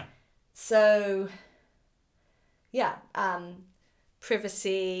 So,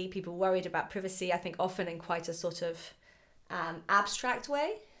 privacy, people worried about privacy, I think often in quite a sort of abstract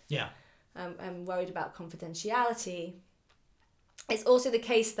way. And worried about confidentiality. It's also the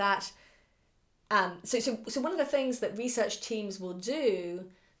case that, so one of the things that research teams will do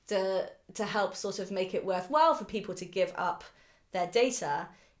to help sort of make it worthwhile for people to give up their data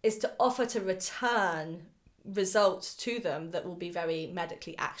is to offer to return results to them that will be very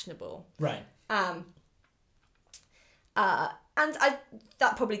medically actionable. Right. That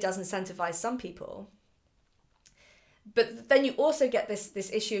probably does incentivize some people. But then you also get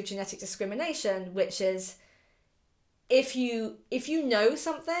this issue of genetic discrimination, which is if you know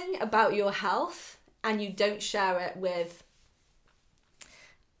something about your health and you don't share it with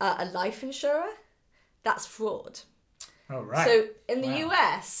a life insurer, that's fraud. Oh, right. So in the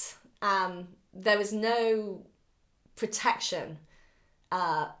US, there is no protection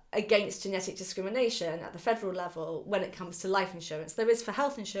against genetic discrimination at the federal level when it comes to life insurance. There is for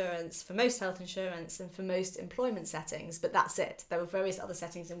health insurance, for most health insurance, and for most employment settings, but that's it. There are various other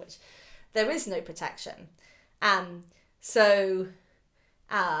settings in which there is no protection.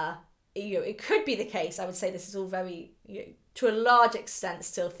 It could be the case. I would say this is all very, to a large extent,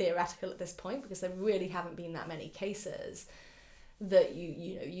 still theoretical at this point, because there really haven't been that many cases that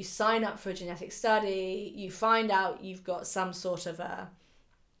you sign up for a genetic study, you find out you've got some sort of a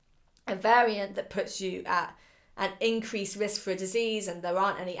variant that puts you at an increased risk for a disease, and there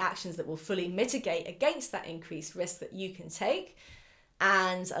aren't any actions that will fully mitigate against that increased risk that you can take,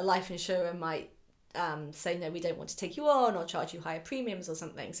 and a life insurer might say, no, we don't want to take you on, or charge you higher premiums or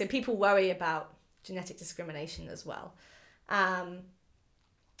something. So people worry about genetic discrimination as well. And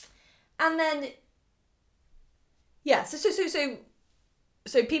then,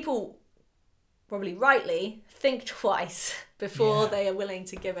 so people probably rightly think twice before they are willing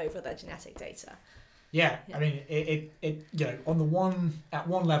to give over their genetic data. Yeah. I mean, it at one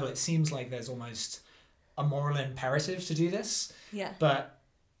level, it seems like there's almost a moral imperative to do this. Yeah. But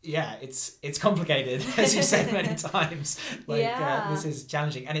yeah, it's complicated, as you said many times. This is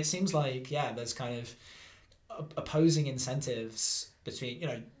challenging, and it seems like there's kind of opposing incentives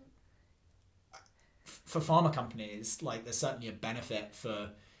between for pharma companies. Like there's certainly a benefit for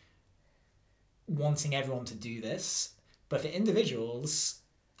wanting everyone to do this, but for individuals,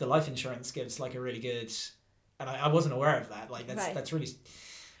 the life insurance gives like a really good, and I wasn't aware of that. Like that's really,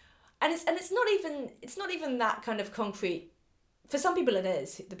 and it's not even that kind of concrete. For some people it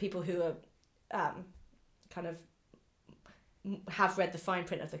is, the people who are kind of have read the fine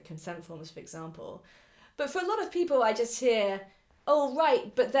print of the consent forms, for example. But for a lot of people, I just hear, oh,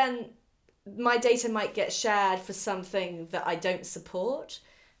 right, but then my data might get shared for something that I don't support.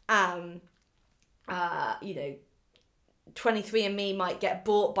 23andMe might get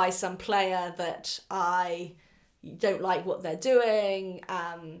bought by some player that I you don't like what they're doing.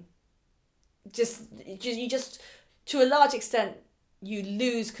 Just to a large extent, you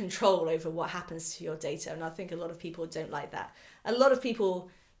lose control over what happens to your data. And I think a lot of people don't like that. A lot of people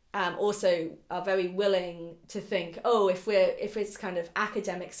also are very willing to think, oh, if it's kind of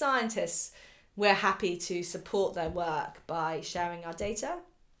academic scientists, we're happy to support their work by sharing our data.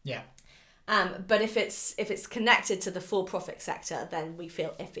 Yeah. But if it's connected to the for-profit sector, then we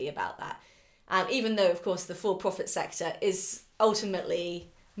feel iffy about that. Even though, of course, the for-profit sector is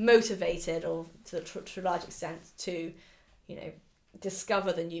ultimately motivated, or to a large extent, to,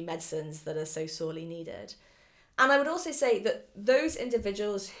 discover the new medicines that are so sorely needed. And I would also say that those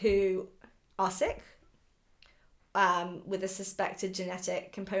individuals who are sick with a suspected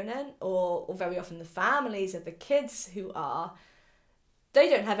genetic component, or very often the families of the kids who are, they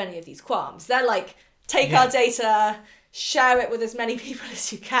don't have any of these qualms. They're like, take our data, share it with as many people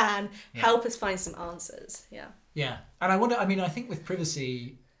as you can, help us find some answers. Yeah. Yeah. And I think with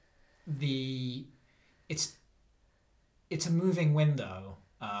privacy, it's a moving window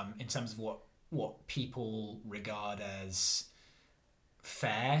in terms of what people regard as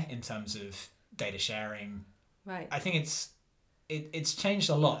fair in terms of data sharing. Right. I think it's changed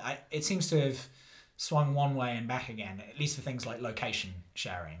a lot. It seems to have swung one way and back again, at least for things like location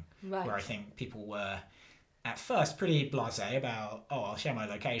sharing, where I think people were at first pretty blasé about, oh, I'll share my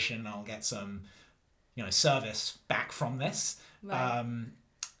location and I'll get some, service back from this. Right.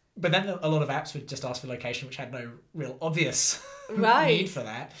 But then a lot of apps would just ask for location, which had no real obvious need for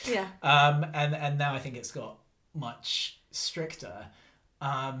that. Yeah. And now I think it's got much stricter.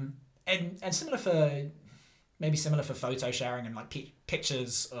 And similar for photo sharing and like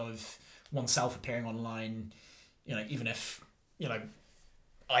pictures of oneself appearing online, even if,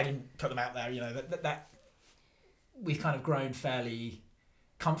 I didn't put them out there, that we've kind of grown fairly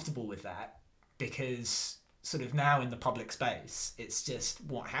comfortable with that, because sort of now in the public space, it's just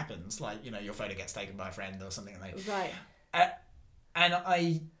what happens. Like, your photo gets taken by a friend or something like that. Right. And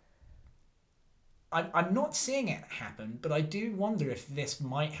I'm not seeing it happen, but I do wonder if this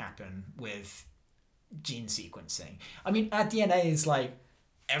might happen with gene sequencing. I mean, our DNA is like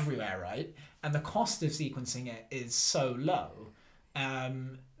everywhere, right? And the cost of sequencing it is so low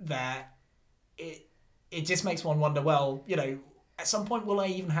that it just makes one wonder, well, at some point, will I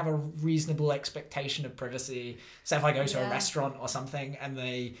even have a reasonable expectation of privacy? So if I go to a restaurant or something and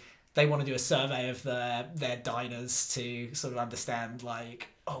they want to do a survey of their diners to sort of understand, like,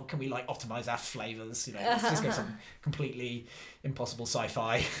 oh, can we like optimize our flavors? Let's just go some completely impossible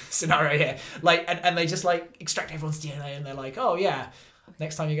sci-fi scenario here. Like, and they just like extract everyone's DNA and they're like, oh yeah,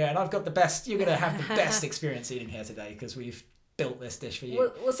 next time you go and I've got the best, you're going to have the best experience eating here today because we've built this dish for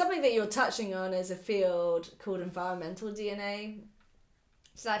you. Well, something that you're touching on is a field called environmental DNA.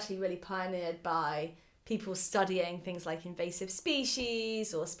 It's actually really pioneered by people studying things like invasive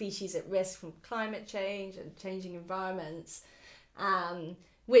species or species at risk from climate change and changing environments,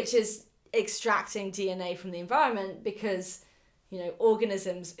 which is extracting DNA from the environment because,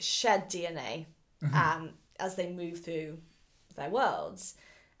 organisms shed DNA as they move through their worlds.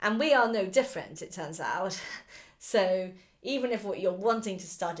 And we are no different, it turns out. So even if what you're wanting to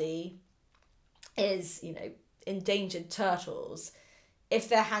study is, endangered turtles, if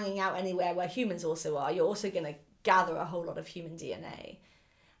they're hanging out anywhere where humans also are, you're also going to gather a whole lot of human DNA.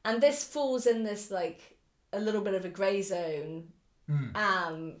 And this falls in this, like, a little bit of a grey zone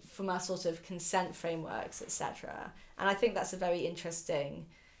from our sort of consent frameworks, etc. And I think that's a very interesting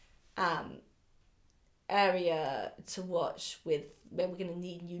area to watch with where we're going to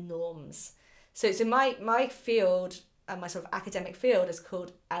need new norms. So my field, my sort of academic field is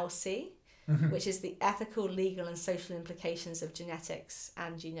called LC, which is the ethical, legal and social implications of genetics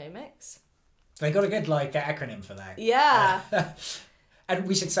and genomics. They got a good acronym for that. Yeah. And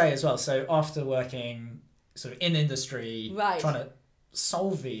we should say as well, so after working sort of in industry, trying to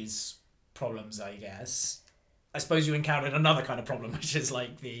solve these problems, I guess, I suppose you encountered another kind of problem, which is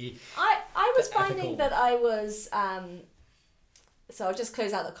like I was finding that I was... So I'll just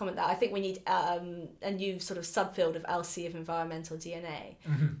close out the comment there. I think we need a new sort of subfield of LC of environmental DNA.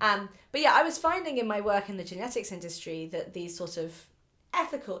 But yeah, I was finding in my work in the genetics industry that these sort of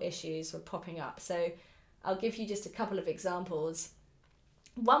ethical issues were popping up. So I'll give you just a couple of examples.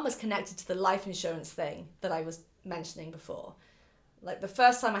 One was connected to the life insurance thing that I was mentioning before. Like the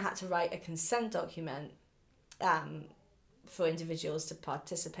first time I had to write a consent document for individuals to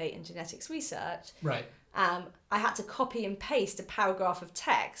participate in genetics research. Right. I had to copy and paste a paragraph of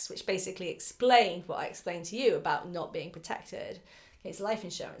text which basically explained what I explained to you about not being protected against life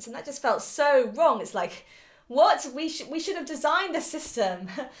insurance, and that just felt so wrong. It's like, what we should have designed the system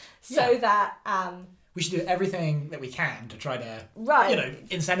so that we should do everything that we can to try to,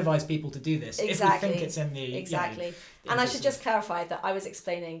 incentivize people to do this. Exactly. If we think it's in the exactly. And I should just clarify that I was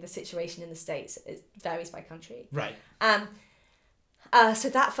explaining the situation in the States. It varies by country. Right. So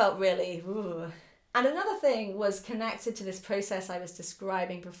that felt really. Ooh. And another thing was connected to this process I was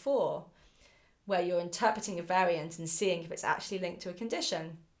describing before, where you're interpreting a variant and seeing if it's actually linked to a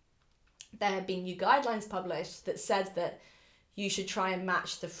condition. There have been new guidelines published that said that you should try and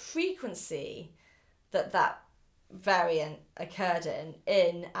match the frequency that variant occurred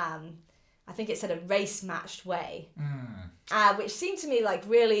in I think it said a race matched way, which seemed to me like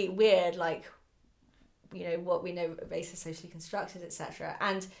really weird, like, what we know race is socially constructed, etc.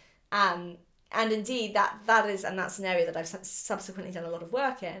 And indeed that is, and that's an area that I've subsequently done a lot of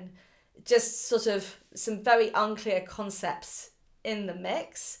work in, just sort of some very unclear concepts in the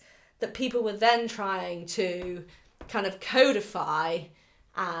mix that people were then trying to kind of codify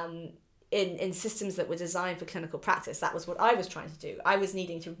in systems that were designed for clinical practice. That was what I was trying to do. I was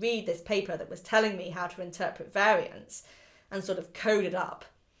needing to read this paper that was telling me how to interpret variants and sort of code it up.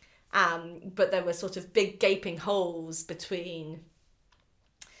 But there were sort of big gaping holes between,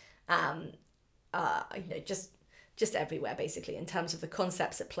 just everywhere basically in terms of the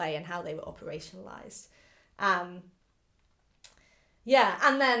concepts at play and how they were operationalized. And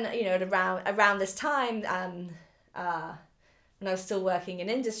then at around this time, when I was still working in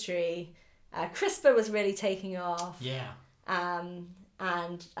industry, CRISPR was really taking off. Yeah. And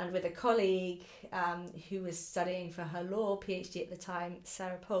with a colleague who was studying for her law PhD at the time,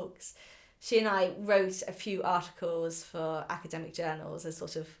 Sarah Polks, she and I wrote a few articles for academic journals as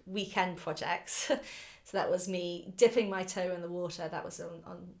sort of weekend projects. So that was me dipping my toe in the water. That was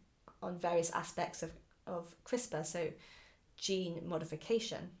on various aspects of CRISPR, so gene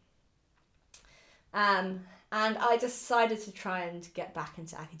modification. And I decided to try and get back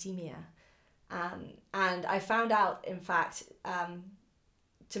into academia. And I found out, in fact,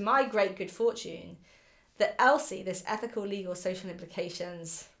 to my great good fortune, that ELSI, this ethical, legal, social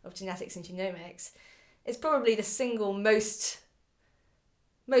implications of genetics and genomics, is probably the single most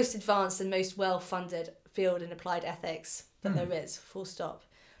advanced and most well-funded field in applied ethics that there is, full stop.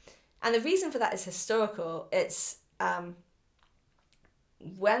 And the reason for that is historical. It's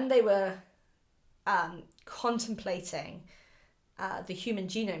when they were contemplating the Human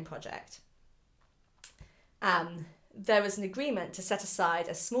Genome Project, there was an agreement to set aside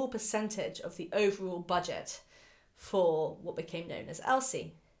a small percentage of the overall budget for what became known as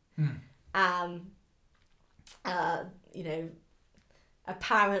ELSI.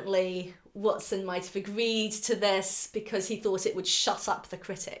 Apparently Watson might have agreed to this because he thought it would shut up the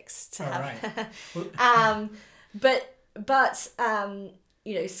critics to have. But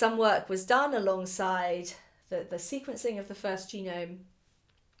some work was done alongside the sequencing of the first genome,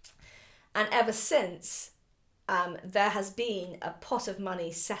 and ever since there has been a pot of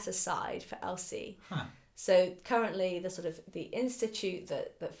money set aside for ELSI. So currently the institute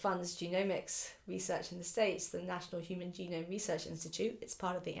that funds genomics research in the States, the National Human Genome Research Institute, it's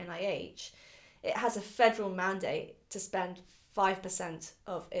part of the NIH, it has a federal mandate to spend 5%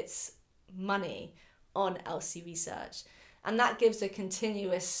 of its money on ELSI research. And that gives a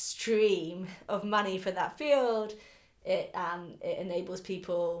continuous stream of money for that field. It enables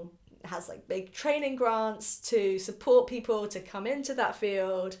people, it has like big training grants to support people to come into that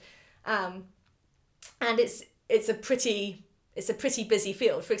field. And it's a pretty busy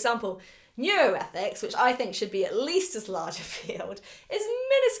field. For example, neuroethics, which I think should be at least as large a field, is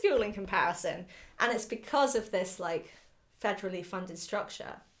minuscule in comparison, and it's because of this like federally funded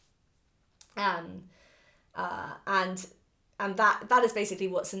structure. And that is basically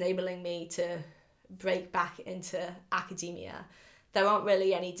what's enabling me to break back into academia. There aren't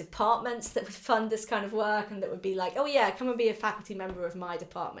really any departments that would fund this kind of work and that would be like, oh yeah, come and be a faculty member of my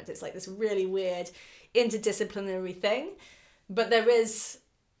department. It's like this really weird interdisciplinary thing, but there is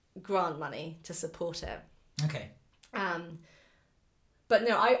grant money to support it. Okay. But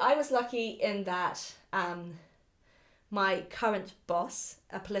no, I was lucky in that my current boss,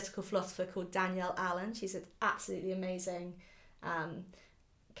 a political philosopher called Danielle Allen, she's an absolutely amazing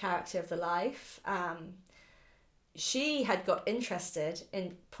character of the life. She had got interested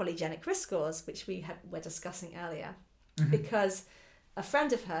in polygenic risk scores, which we were discussing earlier, because a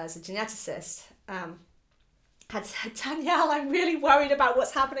friend of hers, a geneticist, had said, Danielle, I'm really worried about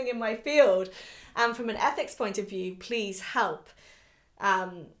what's happening in my field. And from an ethics point of view, please help.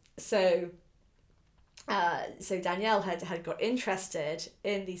 So Danielle had got interested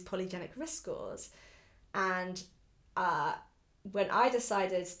in these polygenic risk scores, and when I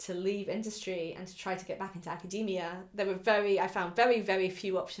decided to leave industry and to try to get back into academia, I found very, very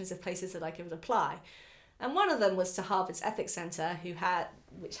few options of places that I could apply. And one of them was to Harvard's Ethics Center,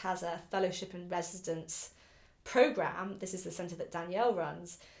 which has a fellowship and residence program. This is the center that Danielle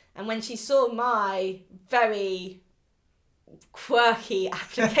runs. And when she saw my very quirky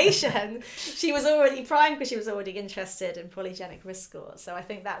application, she was already primed because she was already interested in polygenic risk scores. So I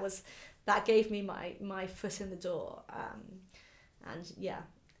think that gave me my foot in the door.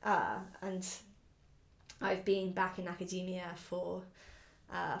 And I've been back in academia for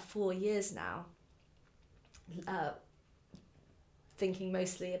 4 years now, thinking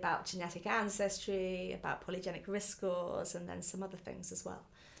mostly about genetic ancestry, about polygenic risk scores, and then some other things as well.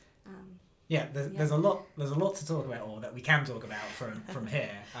 There's a lot to talk about, or that we can talk about from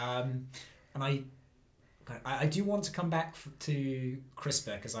here. And I do want to come back to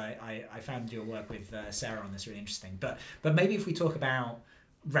CRISPR, because I found your work with Sarah on this really interesting. But maybe if we talk about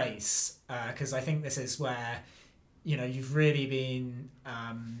race, because I think this is where, you've really been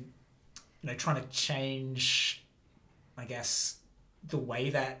trying to change, I guess, the way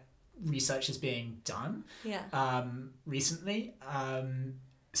that research is being done recently.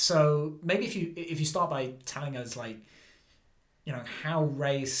 So maybe if you start by telling us, like, how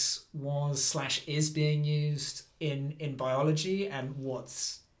race was / is being used in biology, and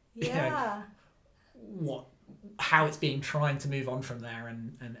how it's being trying to move on from there,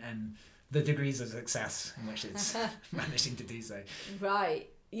 and the degrees of success in which it's managing to do so. Right.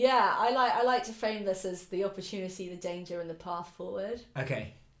 Yeah, I like to frame this as the opportunity, the danger, and the path forward.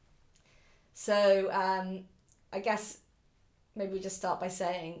 Okay. So I guess maybe we just start by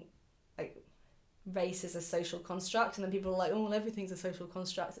saying, like, race is a social construct, and then people are like, oh, well, everything's a social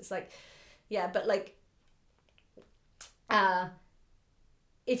construct. It's like, yeah, but like,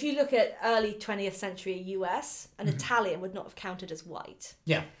 if you look at early 20th century US, an Italian would not have counted as white.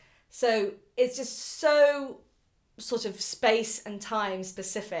 Yeah. So it's just so sort of space and time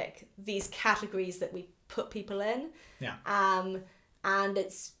specific, these categories that we put people in. Yeah. And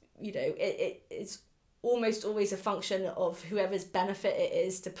it's, it's almost always a function of whoever's benefit it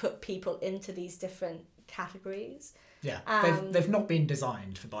is to put people into these different categories. Yeah, they've not been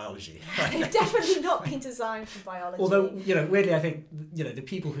designed for biology. They've definitely not been designed for biology. Although, weirdly, I think, the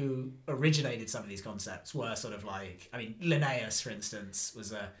people who originated some of these concepts were sort of like, Linnaeus, for instance,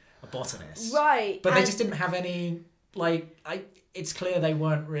 was a botanist. Right. But they just didn't have any, it's clear they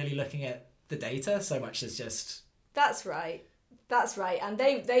weren't really looking at the data so much as just... That's right. And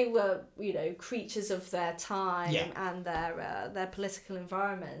they were, creatures of their time and their political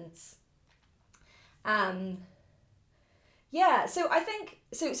environments. So I think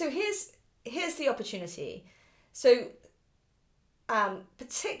so here's the opportunity. So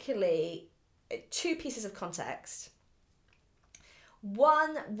particularly two pieces of context.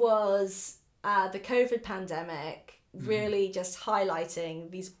 One was the COVID pandemic really just highlighting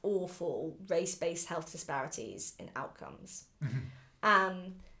these awful race-based health disparities in outcomes.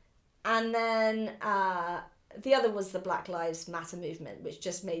 And then the other was the Black Lives Matter movement, which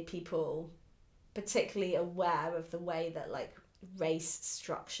just made people particularly aware of the way that, like, race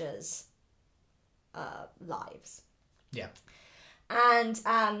structures lives. Yeah. And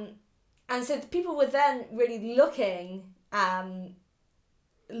so people were then really looking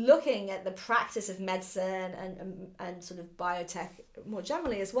at the practice of medicine and sort of biotech more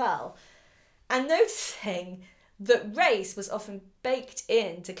generally as well, and noticing that race was often baked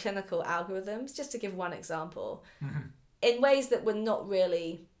into clinical algorithms, just to give one example, in ways that were not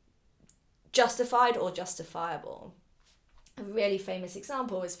really justified or justifiable. A really famous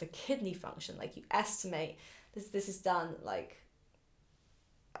example is for kidney function. Like, you estimate, this is done, like,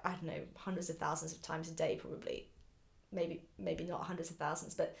 I don't know, hundreds of thousands of times a day probably. Maybe not hundreds of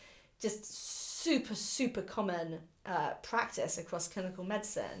thousands, but just super, super common practice across clinical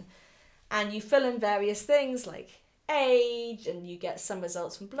medicine. And you fill in various things like age, and you get some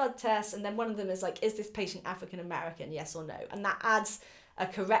results from blood tests, and then one of them is like, is this patient African American, yes or no? And that adds a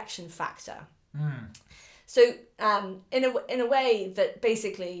correction factor. So in a way that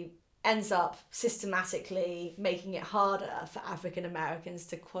basically ends up systematically making it harder for African Americans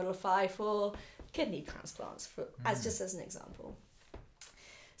to qualify for kidney transplants, as an example.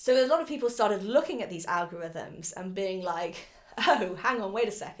 So a lot of people started looking at these algorithms and being like, oh, hang on, wait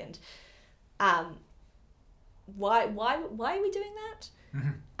a second. Why are we doing that?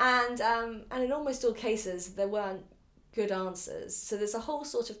 And in almost all cases, there weren't good answers. So there's a whole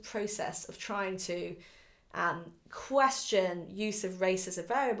sort of process of trying to question use of race as a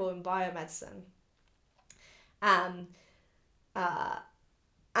variable in biomedicine. And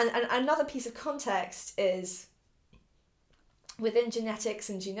another piece of context is within genetics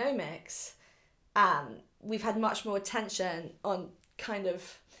and genomics, we've had much more attention on kind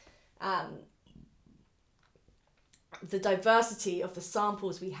of the diversity of the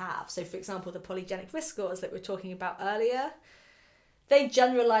samples we have. So, for example, the polygenic risk scores that we were talking about earlier, they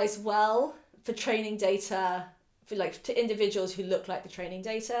generalize well for training data, for like to individuals who look like the training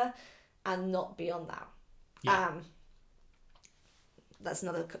data, and not beyond that. Yeah. That's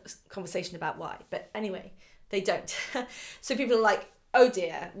another conversation about why. But anyway, they don't. So people are like, oh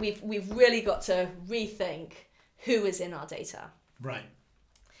dear, we've really got to rethink who is in our data. Right.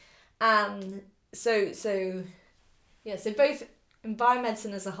 So both in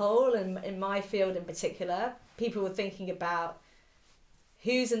biomedicine as a whole and in my field in particular, people were thinking about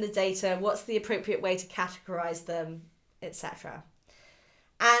who's in the data, what's the appropriate way to categorize them, etc.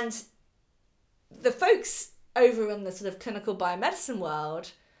 And the folks over in the sort of clinical biomedicine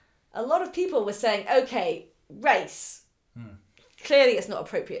world, a lot of people were saying, okay, race, clearly it's not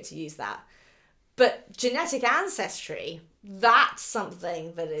appropriate to use that. But genetic ancestry, that's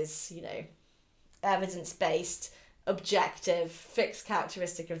something that is, evidence-based, objective, fixed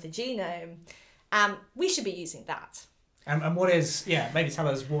characteristic of the genome. We should be using that. And what is, maybe tell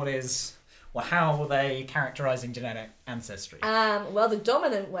us how are they characterizing genetic ancestry? Well, the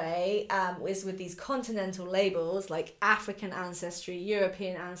dominant way is with these continental labels like African ancestry,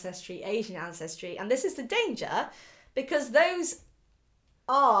 European ancestry, Asian ancestry. And this is the danger because those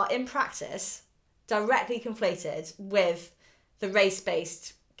are, in practice, directly conflated with the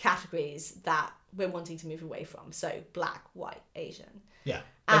race-based categories that we're wanting to move away from. So black, white, Asian. Yeah.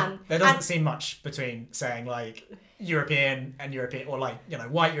 There doesn't seem much between saying like European and European, or like,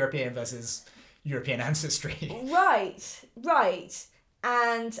 white European versus European ancestry. Right.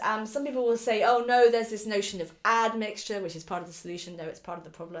 And some people will say, oh no, there's this notion of admixture, which is part of the solution. No, it's part of the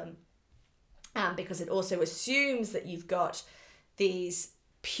problem. Because it also assumes that you've got these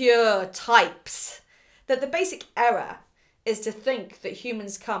pure types, that the basic error is to think that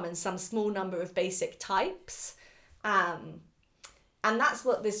humans come in some small number of basic types. And that's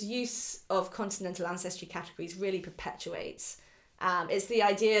what this use of continental ancestry categories really perpetuates. It's the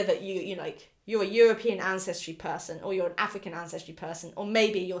idea that you're a European ancestry person, or you're an African ancestry person, or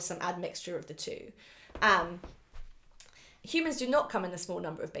maybe you're some admixture of the two. Humans do not come in a small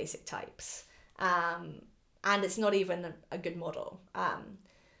number of basic types. And it's not even a good model.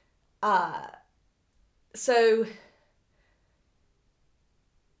 So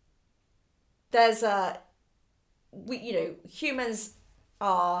there's humans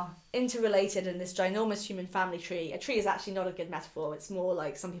are interrelated in this ginormous human family tree. A tree is actually not a good metaphor. It's more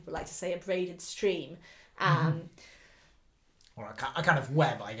like, some people like to say, a braided stream. Or a kind of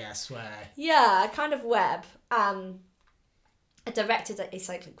web, I guess, where... Yeah, a kind of web. A directed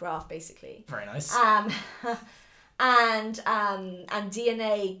acyclic graph, basically. Very nice. And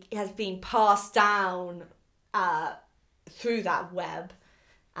DNA has been passed down through that web.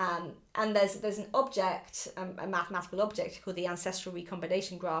 And there's an object, a mathematical object called the ancestral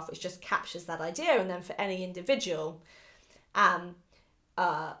recombination graph, which just captures that idea. And then for any individual,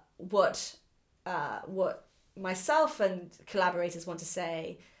 what myself and collaborators want to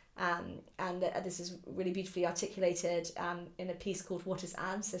say, and this is really beautifully articulated in a piece called "What is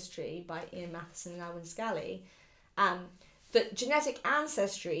Ancestry" by Ian Matheson and Alwyn Scally, that genetic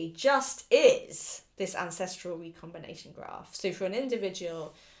ancestry just is this ancestral recombination graph. So for an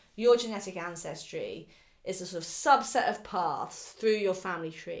individual, your genetic ancestry is a sort of subset of paths through your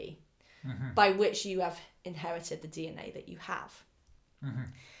family tree by which you have inherited the DNA that you have.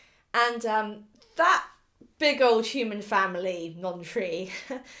 And that big old human family non-tree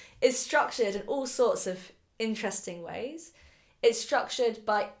is structured in all sorts of interesting ways. It's structured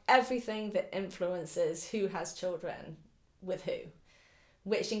by everything that influences who has children with who,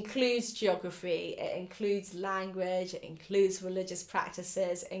 which includes geography, it includes language, it includes religious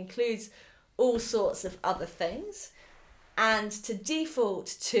practices, it includes all sorts of other things. And to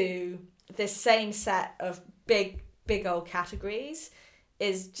default to this same set of big old categories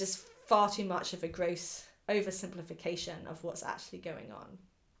is just far too much of a gross oversimplification of what's actually going on.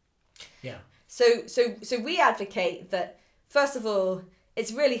 Yeah. So we advocate that, first of all,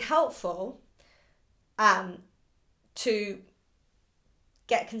 it's really helpful to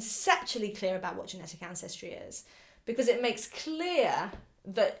get conceptually clear about what genetic ancestry is, because it makes clear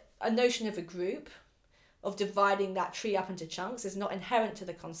that a notion of a group, of dividing that tree up into chunks, is not inherent to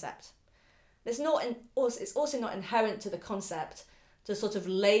the concept. It's also not inherent to the concept to sort of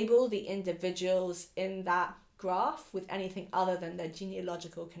label the individuals in that graph with anything other than their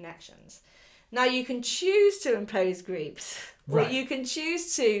genealogical connections. Now, you can choose to impose groups, or you can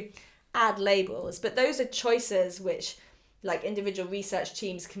choose to add labels, but those are choices which like individual research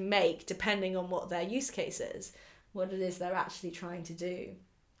teams can make depending on what their use case is, what it is they're actually trying to do.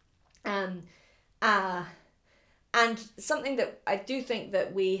 And something that I do think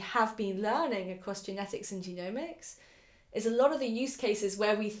that we have been learning across genetics and genomics is a lot of the use cases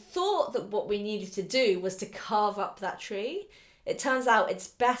where we thought that what we needed to do was to carve up that tree. It turns out it's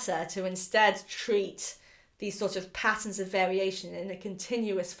better to instead treat these sort of patterns of variation in a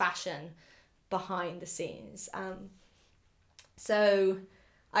continuous fashion behind the scenes. So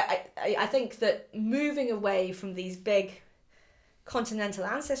I think that moving away from these big continental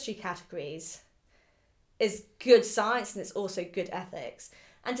ancestry categories is good science, and it's also good ethics.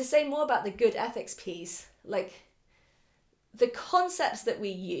 And to say more about the good ethics piece, like the concepts that we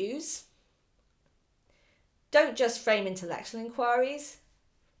use don't just frame intellectual inquiries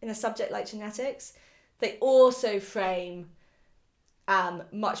in a subject like genetics, they also frame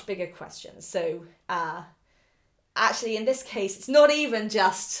much bigger questions. So actually in this case, it's not even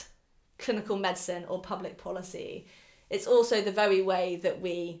just clinical medicine or public policy. It's also the very way that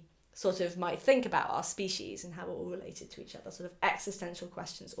we sort of might think about our species and how we're all related to each other, sort of existential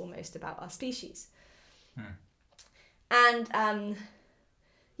questions almost about our species. And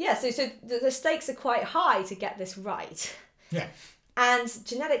so the stakes are quite high to get this right. Yeah. And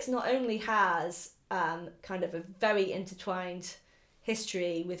genetics not only has kind of a very intertwined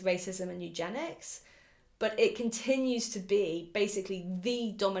history with racism and eugenics, but it continues to be basically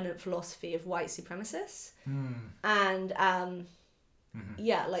the dominant philosophy of white supremacists. And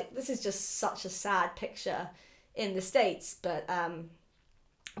yeah, like this is just such a sad picture in the States, but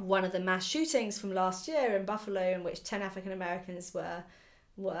one of the mass shootings from last year in Buffalo, in which 10 African Americans were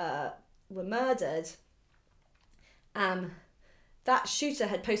murdered, that shooter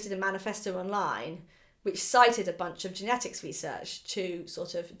had posted a manifesto online which cited a bunch of genetics research to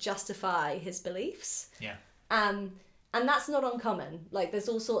sort of justify his beliefs. Yeah. And that's not uncommon. Like there's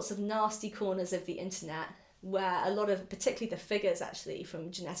all sorts of nasty corners of the internet where a lot of, particularly the figures actually from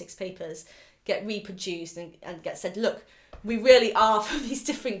genetics papers, get reproduced and get said, look, we really are from these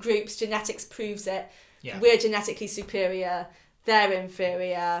different groups, genetics proves it, we're genetically superior, they're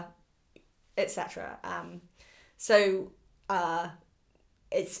inferior, etc. So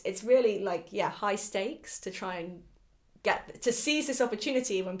it's really like, high stakes to try and to seize this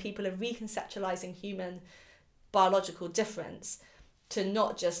opportunity when people are reconceptualizing human biological difference, to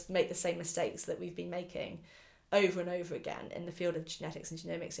not just make the same mistakes that we've been making over and over again in the field of genetics and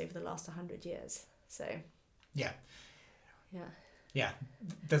genomics over the last 100 years. So yeah,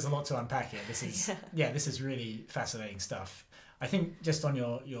 there's a lot to unpack here. This is this is really fascinating stuff. I think just on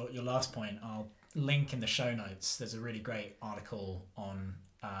your last point, I'll link in the show notes. There's a really great article on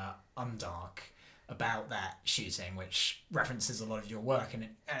Undark about that shooting, which references a lot of your work, and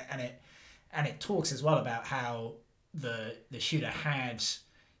it talks as well about how the shooter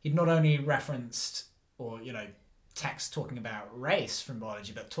he'd not only referenced or text talking about race from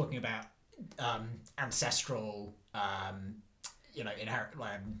biology, but talking about ancestral inherent.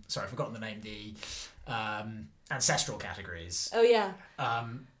 Sorry, I've forgotten the name. The ancestral categories. Oh yeah.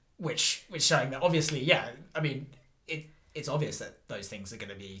 Which showing that obviously, I mean, it's obvious that those things are going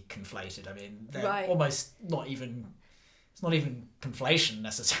to be conflated. I mean, they're almost not even. It's not even conflation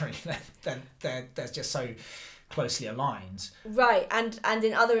necessarily. They're just so closely aligned. Right, and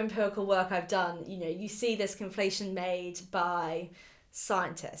in other empirical work I've done, you see this conflation made by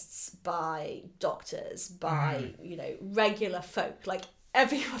scientists, by doctors, by regular folk. Like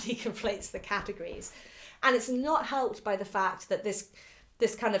everybody conflates the categories, and it's not helped by the fact that this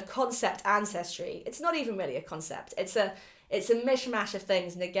kind of concept ancestry, it's not even really a concept. It's a mishmash of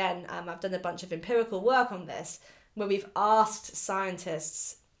things. And again, I've done a bunch of empirical work on this, where we've asked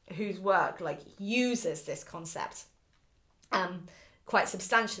scientists whose work uses this concept quite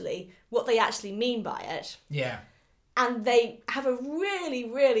substantially what they actually mean by it. Yeah. And they have a really,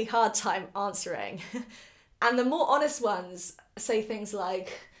 really hard time answering. And the more honest ones say things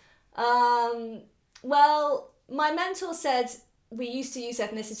like, well, my mentor said we used to use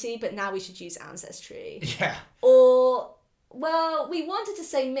ethnicity, but now we should use ancestry. Yeah. Or, well, we wanted to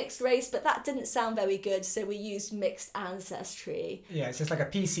say mixed race, but that didn't sound very good, so we used mixed ancestry. Yeah, it's just like a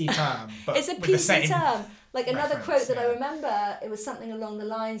PC term, but it's a with PC the same term. Like another quote that yeah. I remember, it was something along the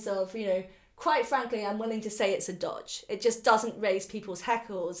lines of, quite frankly, I'm willing to say it's a dodge. It just doesn't raise people's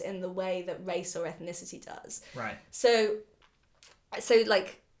hackles in the way that race or ethnicity does. Right. So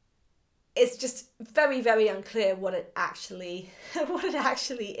it's just very, very unclear what it actually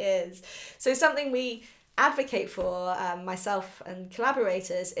is. So something we advocate for, myself and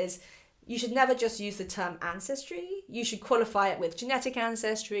collaborators, is you should never just use the term ancestry. You should qualify it with genetic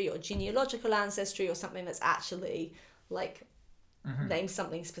ancestry or genealogical ancestry or something that's actually like name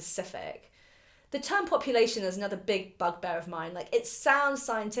something specific. The term population is another big bugbear of mine. Like, it sounds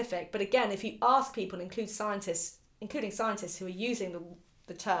scientific, but again, if you ask people, including scientists who are using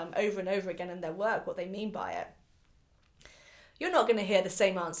the term over and over again in their work, what they mean by it, you're not going to hear the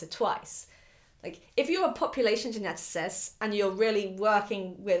same answer twice. Like, if you're a population geneticist and you're really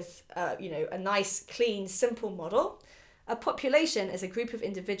working with, a nice, clean, simple model, a population is a group of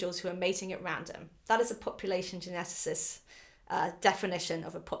individuals who are mating at random. That is a population geneticist's definition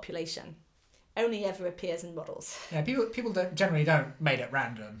of a population. Only ever appears in models. Yeah, people generally don't mate at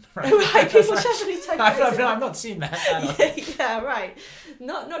random, right? Right, people generally don't. I've not seen that. Yeah, right.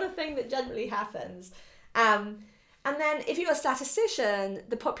 Not a thing that generally happens. And then if you're a statistician,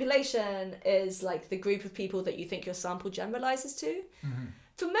 the population is like the group of people that you think your sample generalizes to. Mm-hmm.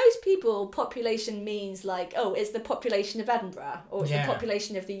 For most people, population means like, oh, it's the population of Edinburgh, or it's the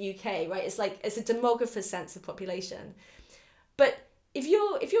population of the UK, right? It's like, it's a demographer's sense of population. But if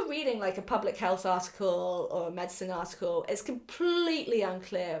you're reading like a public health article or a medicine article, it's completely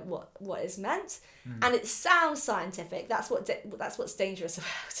unclear what is meant, and it sounds scientific. That's what's dangerous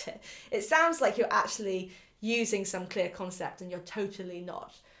about it. It sounds like you're actually using some clear concept, and you're totally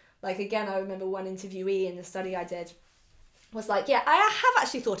not. Like, again, I remember one interviewee in the study I did was like, yeah, I have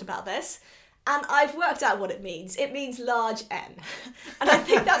actually thought about this, and I've worked out what it means. It means large N, and I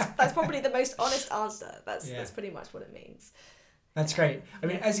think that's probably the most honest answer. That's pretty much what it means. That's great. I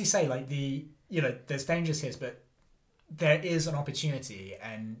mean, as you say, like there's dangers here, but there is an opportunity,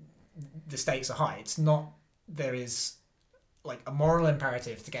 and the stakes are high. There is like a moral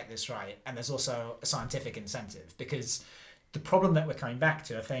imperative to get this right, and there's also a scientific incentive, because the problem that we're coming back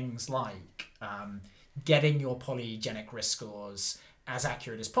to are things like getting your polygenic risk scores as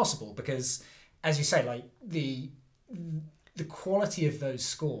accurate as possible, because, as you say, like the quality of those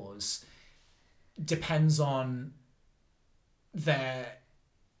scores depends on the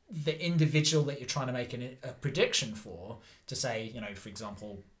individual that you're trying to make a prediction for, to say, for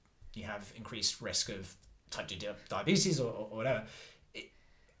example, you have increased risk of type 2 diabetes or whatever.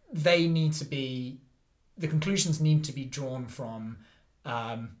 The conclusions need to be drawn from,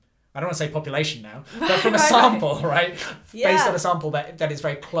 I don't want to say population now, but from a sample, right? Yeah. Based on a sample that is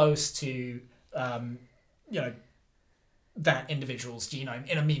very close to, that individual's genome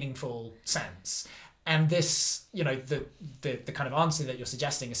in a meaningful sense. And this, the kind of answer that you're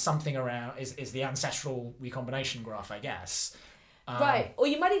suggesting is something around, is the ancestral recombination graph, I guess. Right. Or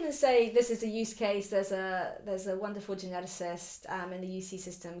you might even say this is a use case. There's a wonderful geneticist in the UC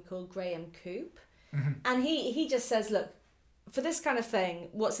system called Graham Coop. Mm-hmm. And he just says, look, for this kind of thing,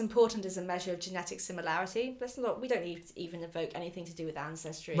 what's important is a measure of genetic similarity. We don't need to even evoke anything to do with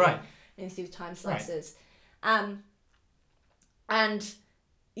ancestry. Right. Anything to do with time slices. Right. And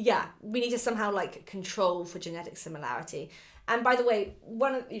yeah, we need to somehow like control for genetic similarity. And by the way,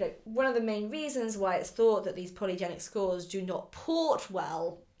 one of the main reasons why it's thought that these polygenic scores do not port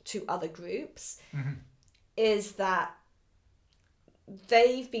well to other groups is that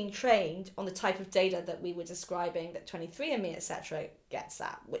they've been trained on the type of data that we were describing that 23andMe, etc., gets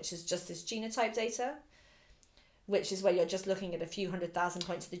at, which is just this genotype data, which is where you're just looking at a few 100,000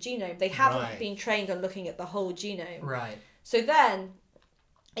 points of the genome. They haven't been trained on looking at the whole genome. Right. So then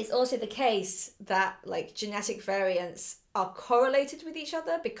it's also the case that like genetic variants are correlated with each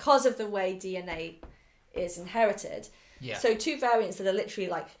other because of the way DNA is inherited. Yeah. So two variants that are literally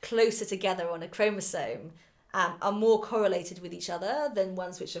like closer together on a chromosome are more correlated with each other than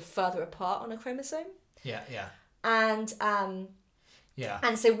ones which are further apart on a chromosome. Yeah, yeah. And yeah.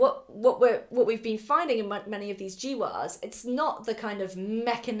 And so what we've been finding in many of these GWAS, it's not the kind of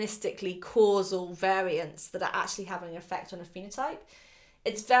mechanistically causal variants that are actually having an effect on a phenotype.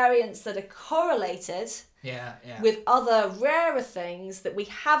 It's variants that are correlated with other rarer things that we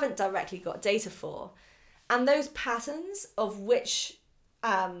haven't directly got data for. And those patterns of which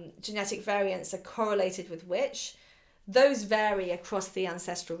genetic variants are correlated with which, those vary across the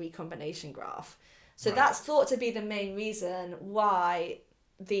ancestral recombination graph. So that's thought to be the main reason why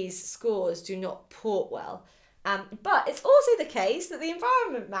these scores do not port well. But it's also the case that the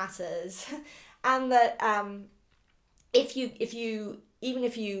environment matters, and that if you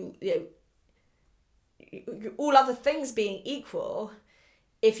all other things being equal,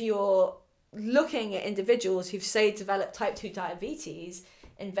 if you're looking at individuals who've, say, developed type 2 diabetes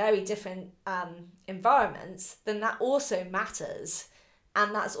in very different environments, then that also matters.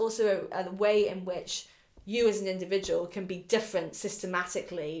 And that's also a way in which you as an individual can be different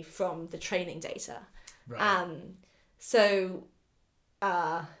systematically from the training data. Right.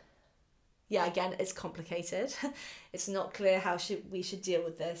 Again, it's complicated. It's not clear how we should deal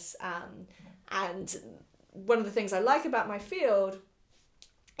with this. And one of the things I like about my field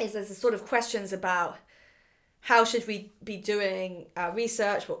is there's a sort of questions about how should we be doing our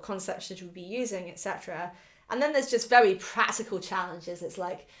research, what concepts should we be using, etc. And then there's just very practical challenges. It's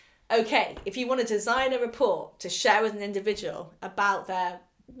like, okay, if you want to design a report to share with an individual about their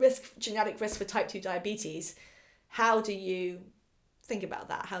genetic risk for type 2 diabetes, how do you think about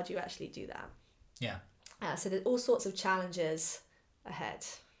that? How do you actually do that? Yeah. So there's all sorts of challenges ahead.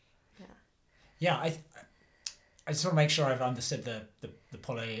 Yeah, I just want to make sure I've understood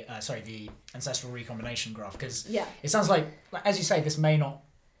the ancestral recombination graph, because it sounds like, as you say, this may not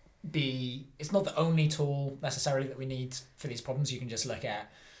be, it's not the only tool necessarily that we need for these problems. You can just look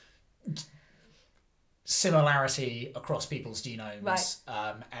at similarity across people's genomes,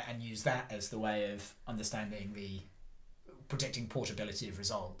 and use that as the way of understanding predicting portability of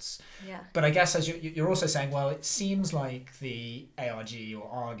results. Yeah. But I guess as you're also saying, well, it seems like the ARG or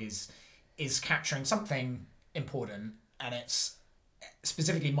ARG is capturing something important, and it's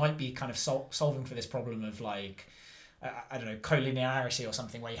specifically might be kind of solving for this problem of like, I don't know, collinearity or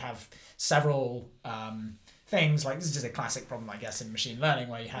something, where you have several things. Like, this is just a classic problem, I guess, in machine learning,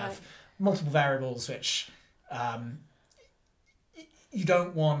 where you have multiple variables which you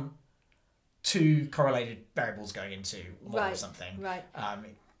don't want two correlated variables going into a model of something. Right.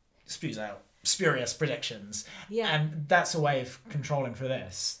 It spews out spurious predictions. Yeah. And that's a way of controlling for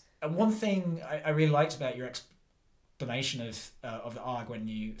this. And one thing I really liked about your explanation of the ARG when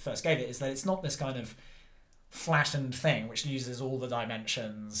you first gave it is that it's not this kind of flattened thing which uses all the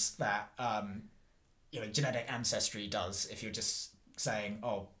dimensions that genetic ancestry does. If you're just saying,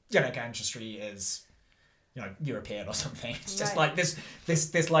 oh, genetic ancestry is European or something, it's just like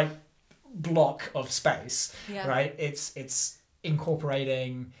this like block of space, right? It's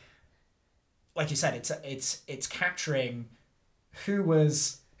incorporating, like you said, it's capturing who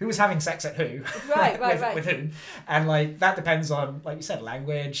was having sex at who, with whom, and like that depends on, like you said,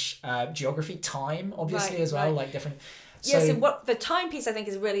 language, geography, time, obviously as well, like different. So what the time piece I think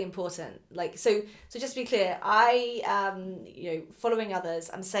is really important. Like so just to be clear, I following others,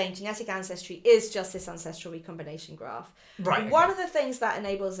 I'm saying genetic ancestry is just this ancestral recombination graph. Right. One of the things that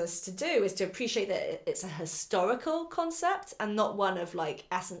enables us to do is to appreciate that it's a historical concept and not one of like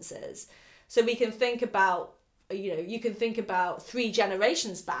essences. So we can think about, you can think about 3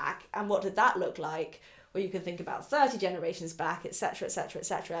 generations back and what did that look like, or you can think about 30 generations back, etc., etc.,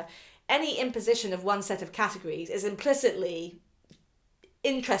 etc. Any imposition of one set of categories is implicitly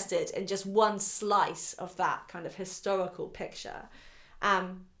interested in just one slice of that kind of historical picture.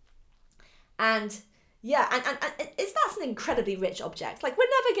 And that's an incredibly rich object. Like, we're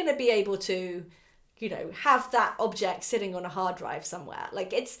never going to be able to, have that object sitting on a hard drive somewhere.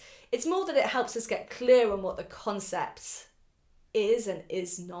 Like, it's more that it helps us get clear on what the concept is and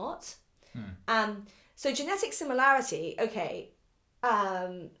is not. So genetic similarity,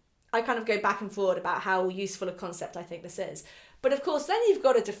 I kind of go back and forward about how useful a concept I think this is. But of course, then you've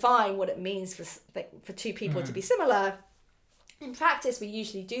got to define what it means for two people to be similar. In practice, we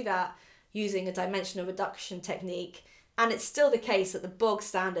usually do that using a dimensional reduction technique. And it's still the case that the bog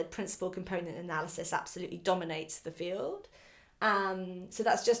standard principal component analysis absolutely dominates the field. So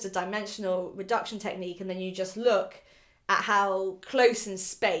that's just a dimensional reduction technique. And then you just look at how close in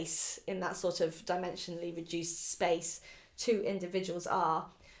space, in that sort of dimensionally reduced space, two individuals are.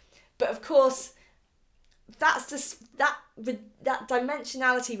 But of course, that's just that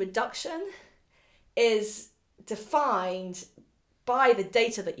dimensionality reduction is defined by the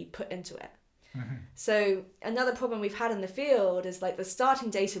data that you put into it. So another problem we've had in the field is like the starting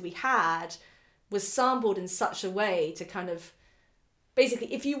data we had was sampled in such a way to kind of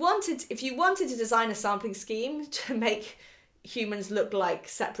basically, if you wanted to design a sampling scheme to make humans look like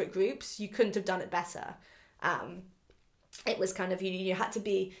separate groups, you couldn't have done it better. It was kind of, you had to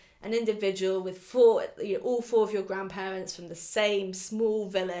be an individual with all 4 of your grandparents from the same small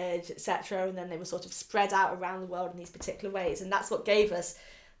village, etc., and then they were sort of spread out around the world in these particular ways, and that's what gave us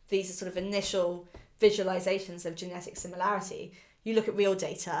these sort of initial visualizations of genetic similarity. You look at real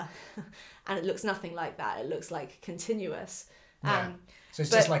data, and it looks nothing like that. It looks like continuous. So it's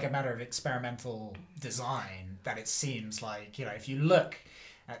just like a matter of experimental design that it seems like, if you look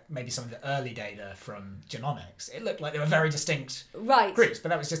at maybe some of the early data from genomics, it looked like they were very distinct groups, but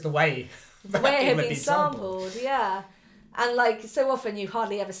that was just the way it had been sampled. Yeah. And like so often you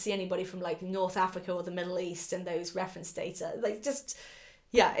hardly ever see anybody from like North Africa or the Middle East in those reference data. Like just,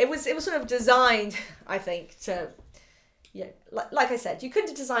 it was sort of designed, I think, to, like I said, you couldn't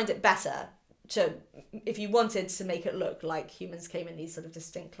have designed it better if you wanted to make it look like humans came in these sort of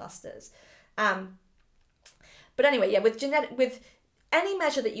distinct clusters. But anyway, with any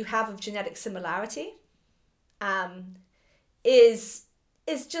measure that you have of genetic similarity, is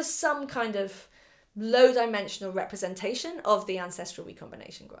just some kind of low-dimensional representation of the ancestral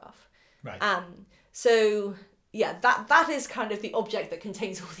recombination graph. Right. So yeah, that is kind of the object that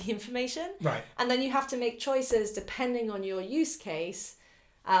contains all the information. Right. And then you have to make choices depending on your use case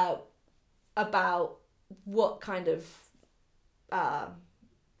about what kind of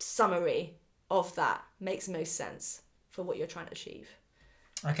summary of that makes most sense for what you're trying to achieve.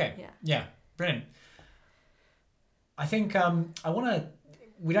 Okay. Yeah. Yeah. Brilliant. I think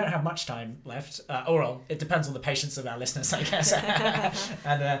we don't have much time left, or well, it depends on the patience of our listeners, I guess,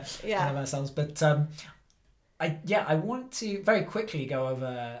 and of ourselves. But I want to very quickly go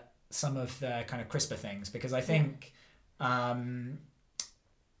over some of the kind of CRISPR things, because I think I'm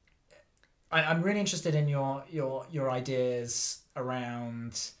really interested in your ideas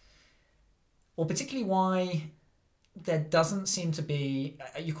around, or particularly why there doesn't seem to be,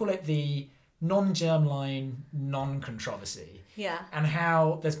 you call it the non-germline non-controversy. Yeah. And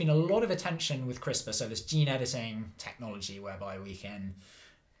how there's been a lot of attention with CRISPR, so this gene editing technology whereby we can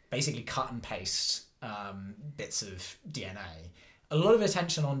basically cut and paste bits of DNA. A lot of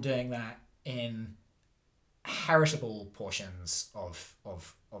attention on doing that in heritable portions of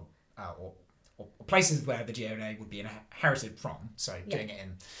or places where the DNA would be inherited from. So doing it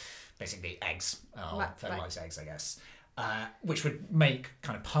in basically eggs, or fertilized eggs, I guess. Which would make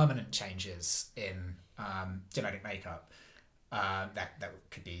kind of permanent changes in genetic makeup that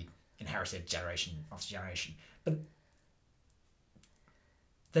could be inherited generation after generation. But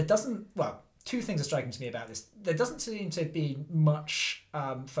there doesn't, well, two things are striking to me about this. There doesn't seem to be much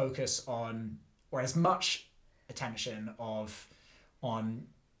focus on, or as much attention on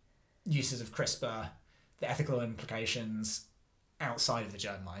uses of CRISPR, the ethical implications outside of the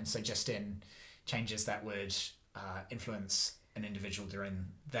germline, so just in changes that would influence an individual during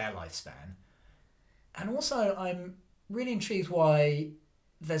their lifespan. And also, I'm really intrigued why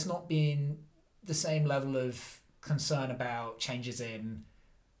there's not been the same level of concern about changes in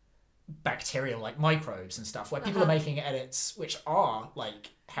bacterial, like microbes and stuff, where people are making edits which are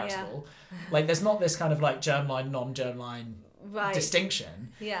like heritable. Like there's not this kind of like germline, non-germline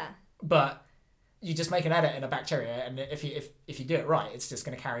distinction. Yeah. But you just make an edit in a bacteria, and if you do it right, it's just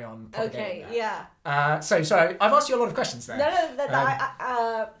going to carry on propagating. Okay. Yeah. So I've asked you a lot of questions there.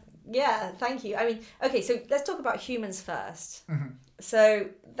 No. Yeah. Thank you. I mean, okay. So let's talk about humans first. Mm-hmm. So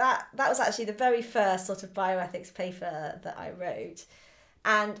that was actually the very first sort of bioethics paper that I wrote,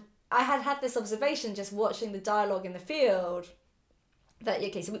 and I had this observation just watching the dialogue in the field that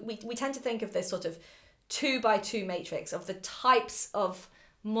so we tend to think of this sort of 2x2 matrix of the types of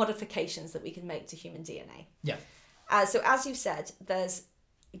modifications that we can make to human DNA. Yeah. So as you said, there's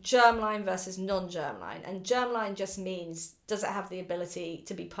germline versus non-germline, and germline just means, does it have the ability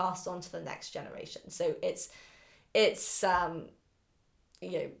to be passed on to the next generation? So it's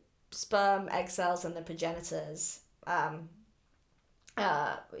sperm, egg cells, and the progenitors, and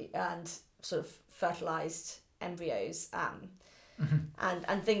sort of fertilized embryos,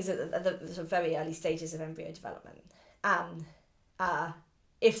 and things at the sort of very early stages of embryo development.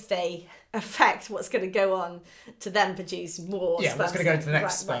 If they affect what's going to go on to then produce more sperm. What's going to go to the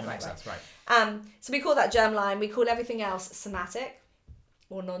next sperm cells, right. So we call that germline. We call everything else somatic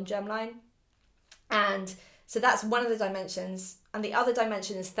or non-germline. And so that's one of the dimensions. And the other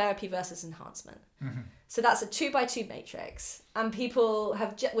dimension is therapy versus enhancement. Mm-hmm. So that's a 2x2 matrix. And people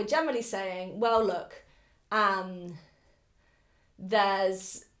were generally saying, well, look,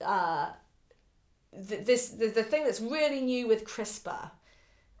 there's the thing that's really new with CRISPR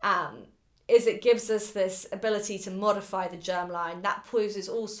is it gives us this ability to modify the germline. That poses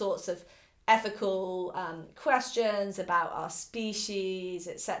all sorts of ethical questions about our species,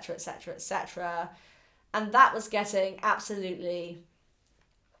 etc., etc., etc. And that was getting absolutely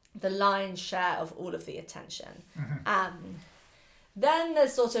the lion's share of all of the attention. Mm-hmm. Then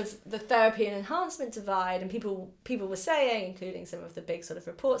there's sort of the therapy and enhancement divide, and people were saying, including some of the big sort of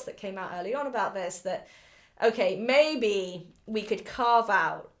reports that came out early on about this, that okay, maybe we could carve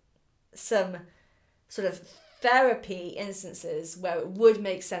out some sort of therapy instances where it would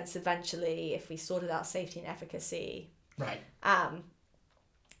make sense eventually if we sorted out safety and efficacy. Right.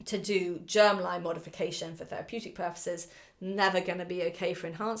 To do germline modification for therapeutic purposes, never going to be okay for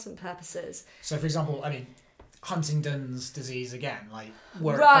enhancement purposes. So, for example, I mean, Huntington's disease again, like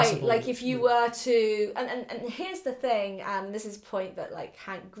were right, it possible, like if you were to, and here's the thing, this is a point that like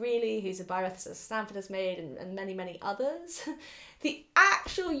Hank Greeley, who's a bioethicist at Stanford, has made, and many others. The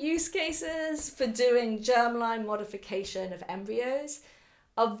actual use cases for doing germline modification of embryos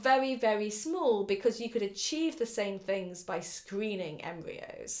are very, very small because you could achieve the same things by screening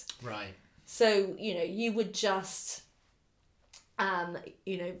embryos. Right. So, you would just,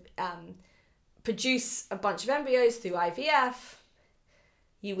 produce a bunch of embryos through IVF.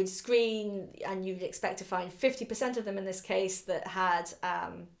 You would screen, and you'd expect to find 50% of them in this case that had,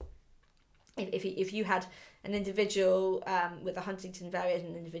 if you had an individual with a Huntington variant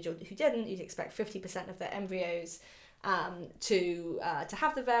and an individual who didn't, you'd expect 50% of their embryos to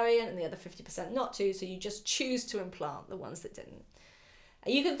have the variant and the other 50% not to. So you just choose to implant the ones that didn't.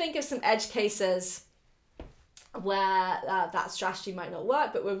 You can think of some edge cases where that strategy might not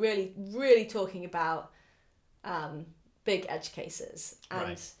work, but we're really, really talking about big edge cases.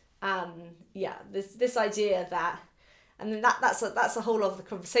 And this idea that, and then that's a whole lot of the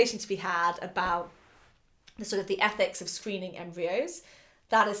conversation to be had about the sort of the ethics of screening embryos.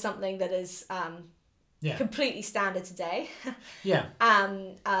 That is something that is completely standard today.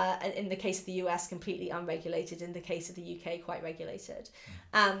 In the case of the US, completely unregulated. In the case of the UK, quite regulated.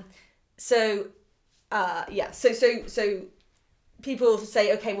 So people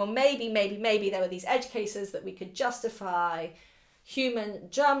say, okay, well, maybe there were these edge cases that we could justify human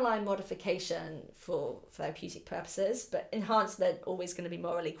germline modification for therapeutic purposes, but enhancement always going to be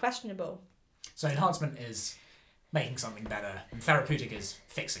morally questionable. So enhancement is making something better, and therapeutic is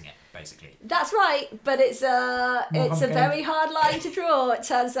fixing it, basically. That's right, but it's a very hard line to draw, it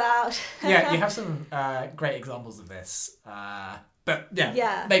turns out. Yeah, you have some great examples of this.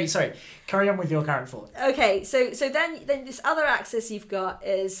 Maybe, sorry, carry on with your current thought. Okay, so then this other axis you've got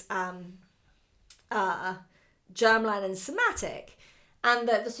is germline and somatic, and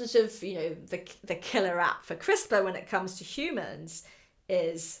the sort of, the killer app for CRISPR when it comes to humans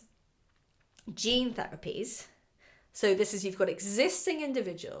is gene therapies. So this is, you've got existing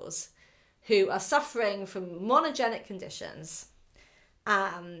individuals who are suffering from monogenic conditions,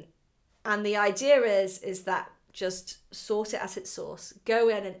 and the idea is that just sort it at its source, go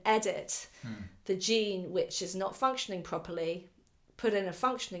in and edit the gene which is not functioning properly, put in a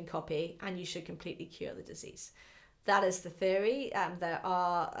functioning copy, and you should completely cure the disease. That is the theory. There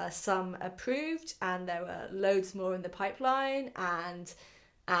are some approved, and there are loads more in the pipeline, and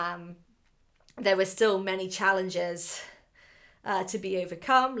there are still many challenges to be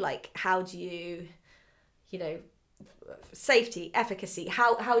overcome, like how do you, safety, efficacy,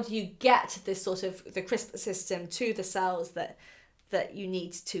 how do you get this sort of the CRISPR system to the cells that you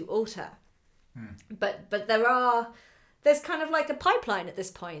need to alter. But there's kind of like a pipeline at this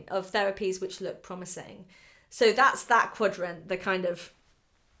point of therapies which look promising. So that's that quadrant, the kind of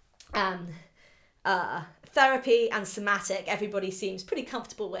therapy and somatic everybody seems pretty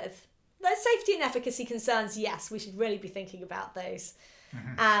comfortable with. There's safety and efficacy concerns, yes, we should really be thinking about those.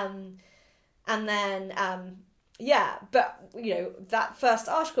 And then but that first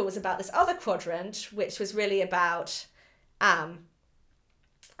article was about this other quadrant, which was really about so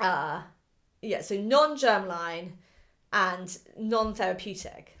non-germline and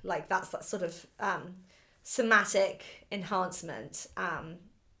non-therapeutic, like that's that sort of somatic enhancement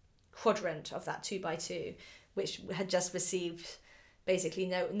quadrant of that 2x2, which had just received basically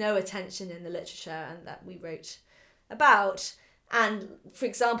no attention in the literature, and that we wrote about. And for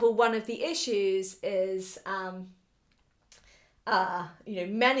example, one of the issues is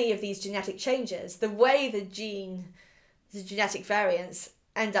many of these genetic changes, the way the genetic variants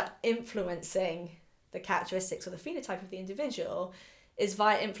end up influencing the characteristics or the phenotype of the individual is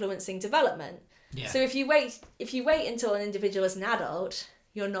via influencing development. So if you wait until an individual is an adult,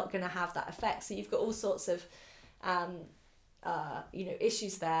 you're not going to have that effect. So you've got all sorts of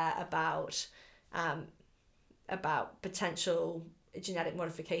issues there about potential genetic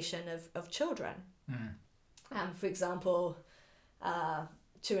modification of children. For example,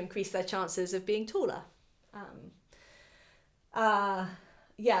 to increase their chances of being taller.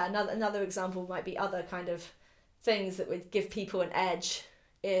 Another example might be other kind of things that would give people an edge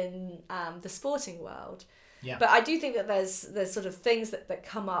in the sporting world. But I do think that there's sort of things that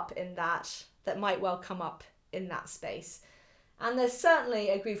come up in that might well come up in that space. And there's certainly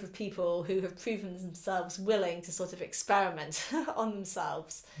a group of people who have proven themselves willing to sort of experiment on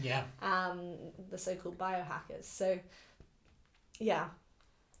themselves. The so-called biohackers.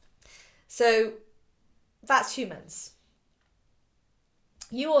 So that's humans.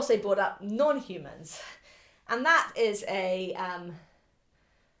 You also brought up non-humans. And that is a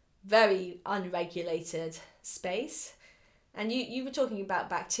very unregulated space. And you were talking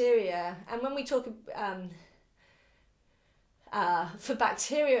about bacteria. And when we talk for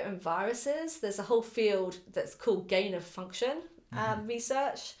bacteria and viruses, there's a whole field that's called gain of function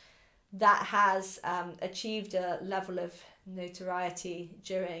research that has achieved a level of notoriety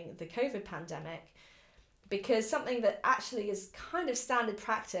during the COVID pandemic, because something that actually is kind of standard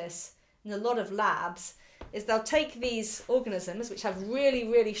practice in a lot of labs is they'll take these organisms which have really,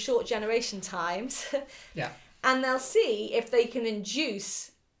 really short generation times Yeah. and they'll see if they can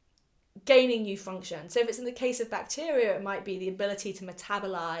induce gaining new function. So if it's in the case of bacteria, it might be the ability to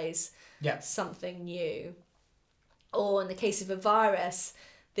metabolize something new. Or in the case of a virus,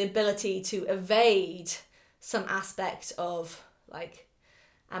 the ability to evade some aspect of like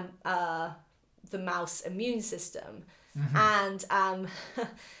the mouse immune system. And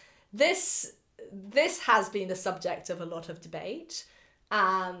this has been the subject of a lot of debate,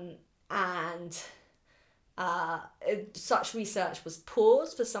 and such research was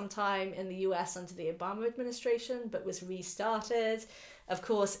paused for some time in the US under the Obama administration, but was restarted. Of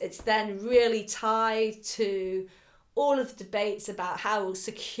course, it's then really tied to all of the debates about how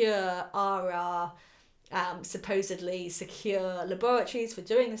secure are our supposedly secure laboratories for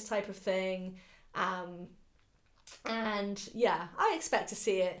doing this type of thing. And yeah, I expect to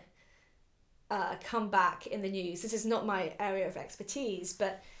see it come back in the news. This is not my area of expertise,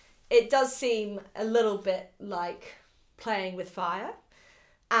 but it does seem a little bit like playing with fire,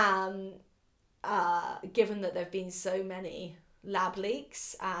 given that there have been so many lab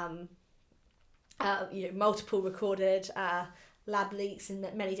leaks, multiple recorded lab leaks in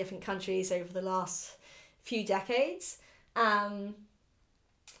many different countries over the last few decades.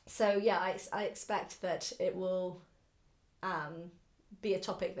 So yeah, I expect that it will be a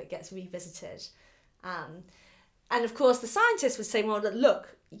topic that gets revisited. And of course, the scientists would say, well,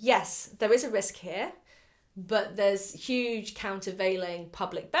 look, yes, there is a risk here, but there's huge countervailing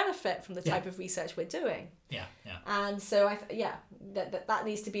public benefit from the type of research we're doing. Yeah. And so, that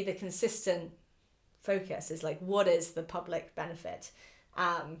needs to be the consistent focus, is like, what is the public benefit?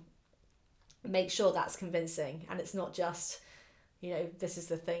 Make sure that's convincing, and it's not just, this is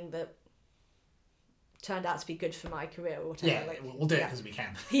the thing that turned out to be good for my career or whatever. Yeah, we'll do it because we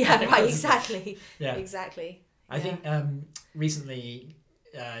can. Yeah, right, exactly. Yeah. Exactly. I think recently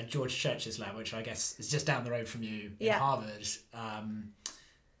George Church's lab, which I guess is just down the road from you in Harvard,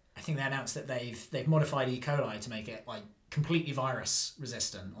 I think they announced that they've modified E. coli to make it like completely virus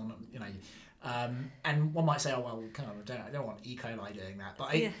resistant. And one might say, oh well, I don't want E. coli doing that, but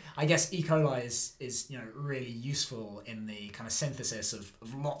I guess E. coli is really useful in the kind of synthesis of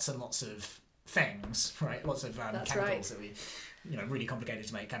lots and lots of things, right? Lots of chemicals that we, really complicated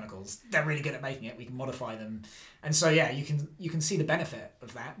to make chemicals. They're really good at making it. We can modify them, and so you can see the benefit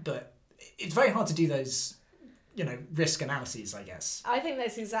of that. But it's very hard to do those, risk analyses, I guess. I think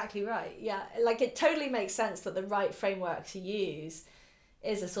that's exactly right. Yeah, like it totally makes sense that the right framework to use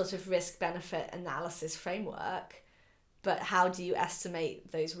is a sort of risk-benefit analysis framework. But how do you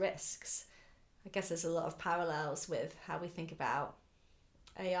estimate those risks? I guess there's a lot of parallels with how we think about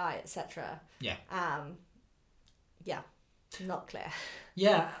AI, etc. Yeah. Not clear.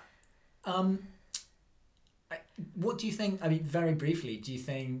 Yeah. What do you think, very briefly, do you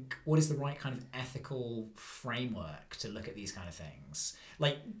think, what is the right kind of ethical framework to look at these kind of things?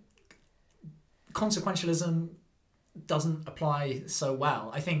 Like, consequentialism doesn't apply so well.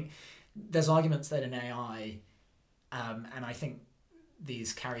 I think there's arguments that in AI, and I think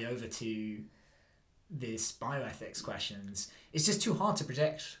these carry over to this bioethics questions, it's just too hard to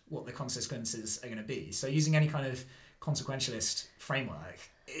predict what the consequences are going to be. So using any kind of consequentialist framework,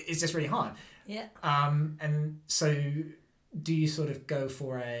 it's just really hard. Yeah. And so do you sort of go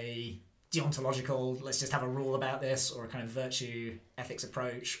for a deontological, let's just have a rule about this, or a kind of virtue ethics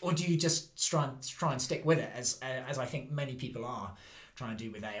approach, or do you just try and stick with it, as I think many people are trying to do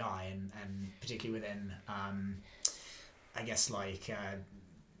with AI, and particularly within I guess like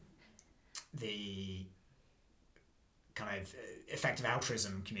the kind of effective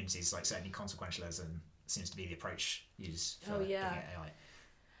altruism communities, like certainly consequentialism seems to be the approach used for looking at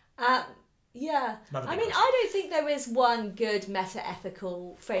AI. Yeah, I mean, I don't think there is one good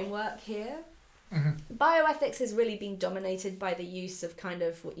meta-ethical framework here. Mm-hmm. Bioethics has really been dominated by the use of kind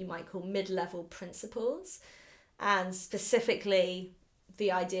of what you might call mid-level principles, and specifically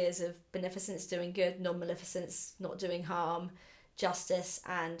the ideas of beneficence, doing good, non-maleficence, not doing harm, justice,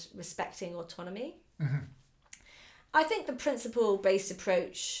 and respecting autonomy. Mm-hmm. I think the principle-based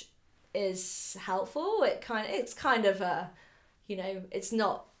approach is helpful. It's kind of a, it's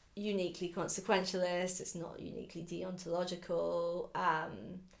not uniquely consequentialist, it's not uniquely deontological,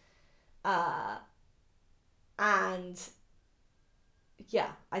 and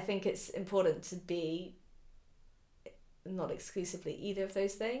I think it's important to be not exclusively either of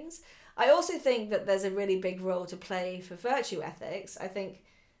those things. I also think that there's a really big role to play for virtue ethics. I think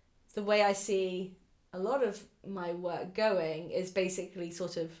the way I see a lot of my work going is basically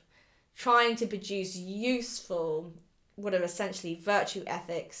sort of trying to produce useful, what are essentially virtue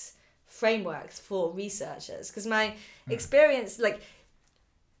ethics frameworks for researchers. Because my experience, like,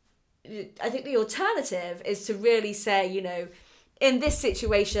 I think the alternative is to really say, you know, in this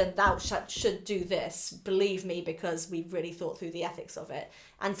situation, thou should do this, believe me, because we've really thought through the ethics of it,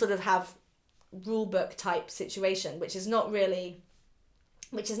 and sort of have rule book type situation, which is never going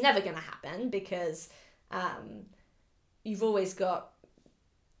to happen, because you've always got,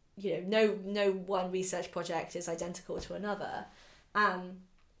 you know, no one research project is identical to another.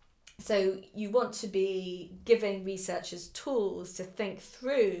 So you want to be giving researchers tools to think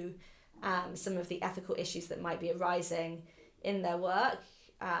through some of the ethical issues that might be arising in their work.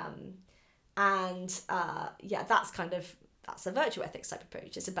 That's a virtue ethics type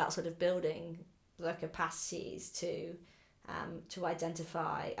approach. It's about sort of building the capacities to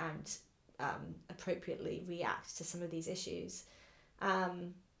identify and appropriately react to some of these issues.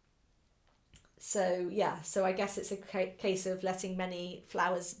 So I guess it's a case of letting many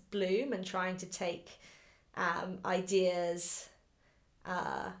flowers bloom and trying to take ideas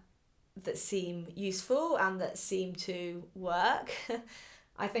that seem useful and that seem to work.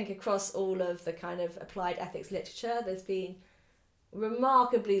 I think across all of the kind of applied ethics literature, there's been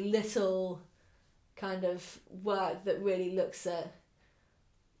remarkably little kind of work that really looks at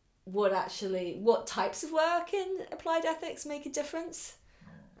what types of work in applied ethics make a difference.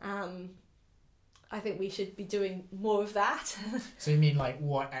 I think we should be doing more of that. So you mean like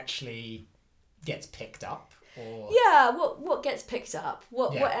what actually gets picked up? Or what gets picked up,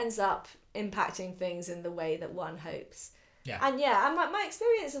 what ends up impacting things in the way that one hopes. And my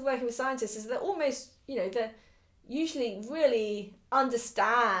experience of working with scientists is that almost, you know, they usually really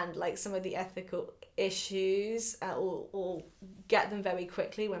understand like some of the ethical issues or get them very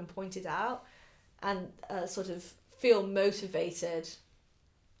quickly when pointed out, and sort of feel motivated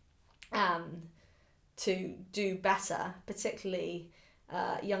to do better, particularly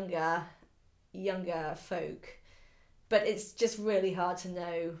younger folk. But it's just really hard to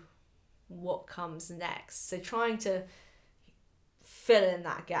know what comes next. So trying to fill in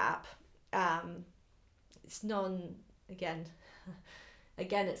that gap, it's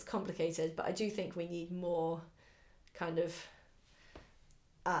it's complicated, but I do think we need more kind of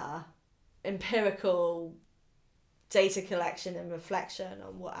empirical data collection and reflection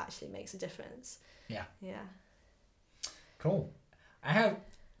on what actually makes a difference. Yeah. Cool. I have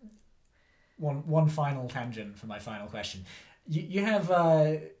one final tangent for my final question. You have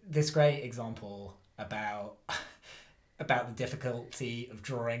this great example about the difficulty of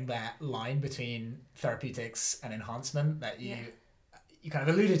drawing that line between therapeutics and enhancement that you kind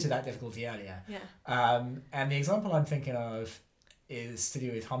of alluded to that difficulty earlier. And the example I'm thinking of is to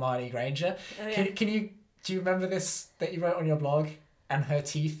do with Hermione Granger. Do you remember this that you wrote on your blog, and her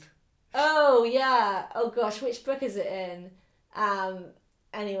teeth? Oh yeah. Oh gosh, which book is it in?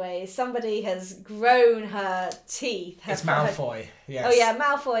 Anyway, somebody has grown her teeth. It's Malfoy. Yes. Oh yeah,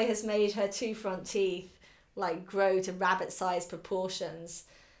 Malfoy has made her two front teeth like grow to rabbit-sized proportions,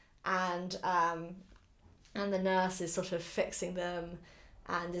 and the nurse is sort of fixing them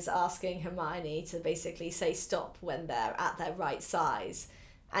and is asking Hermione to basically say stop when they're at their right size,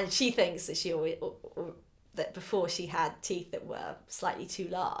 and she thinks that that before she had teeth that were slightly too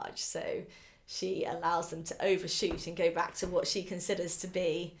large, so she allows them to overshoot and go back to what she considers to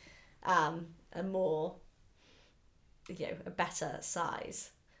be a more, a better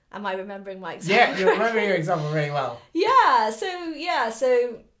size. Am I remembering my example? Yeah, you're remembering your example really well. So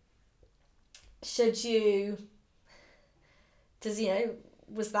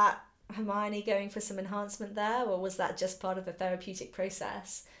was that Hermione going for some enhancement there, or was that just part of the therapeutic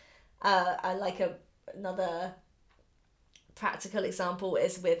process? I like another practical example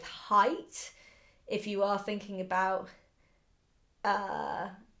is with height. If you are thinking about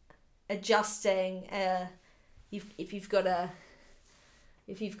adjusting, if you've got a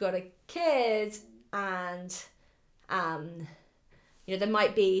kid and there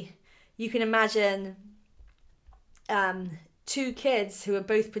might be, you can imagine two kids who are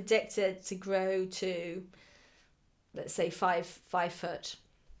both predicted to grow to, let's say 5 foot.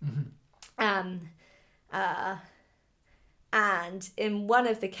 Mm-hmm. And in one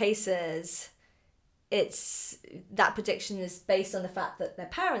of the cases, that prediction is based on the fact that their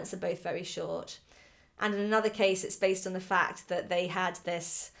parents are both very short. And in another case, it's based on the fact that they had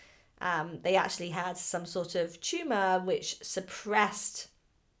this, they actually had some sort of tumour which suppressed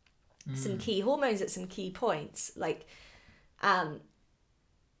some key hormones at some key points. Like,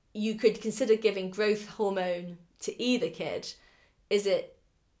 you could consider giving growth hormone to either kid. Is it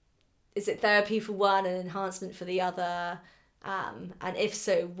therapy for one and enhancement for the other? And if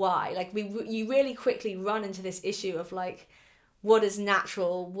so, why? Like, you really quickly run into this issue of like, what is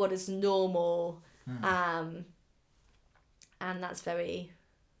natural, what is normal, and that's very,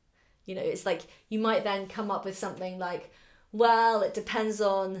 it's like you might then come up with something like, well, it depends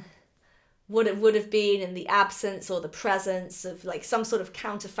on what it would have been in the absence or the presence of like some sort of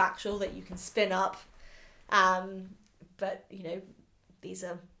counterfactual that you can spin up. But these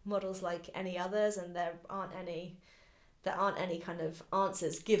are models like any others, and there aren't any kind of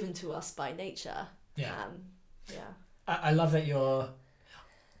answers given to us by nature. I love that you're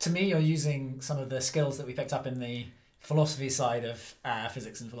using some of the skills that we picked up in the philosophy side of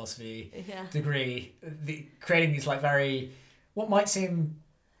physics and philosophy degree, creating these like very, what might seem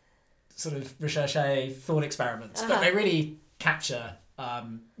sort of recherche thought experiments, but they really capture,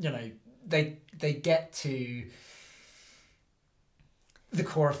 they get to the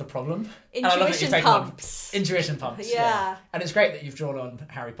core of the problem. Intuition pumps. Intuition pumps. Yeah. And it's great that you've drawn on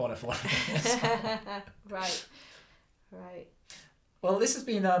Harry Potter for one of them. Right. Well, this has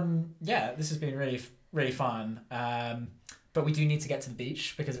been really, really fun. But we do need to get to the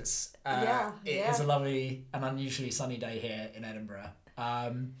beach because it is a lovely and unusually sunny day here in Edinburgh.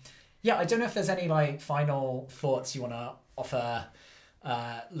 I don't know if there's any like final thoughts you want to offer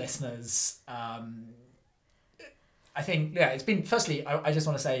listeners. I think it's been, firstly, I just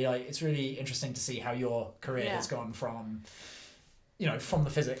want to say like it's really interesting to see how your career has gone from from the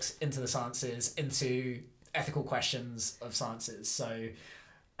physics into the sciences into ethical questions of sciences. So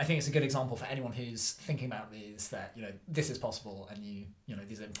I think it's a good example for anyone who's thinking about these, that this is possible, and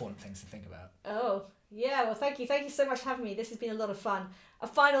these are important things to think about. Oh yeah, well thank you so much for having me. This has been a lot of fun. A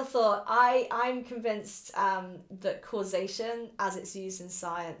final thought: I'm convinced that causation, as it's used in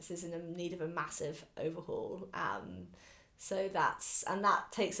science, is in need of a massive overhaul. So that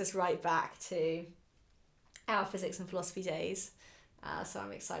takes us right back to our physics and philosophy days. So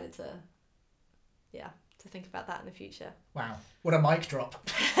I'm excited to think about that in the future. Wow, what a mic drop.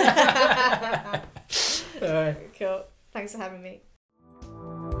 Cool. Thanks for having me.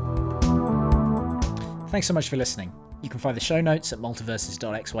 Thanks so much for listening. You can find the show notes at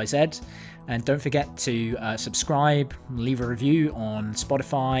multiverses.xyz, and don't forget to subscribe, leave a review on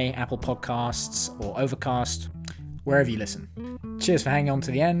Spotify, Apple Podcasts, or Overcast, wherever you listen. Cheers for hanging on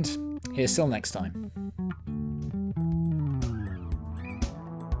to the end. Here's till next time.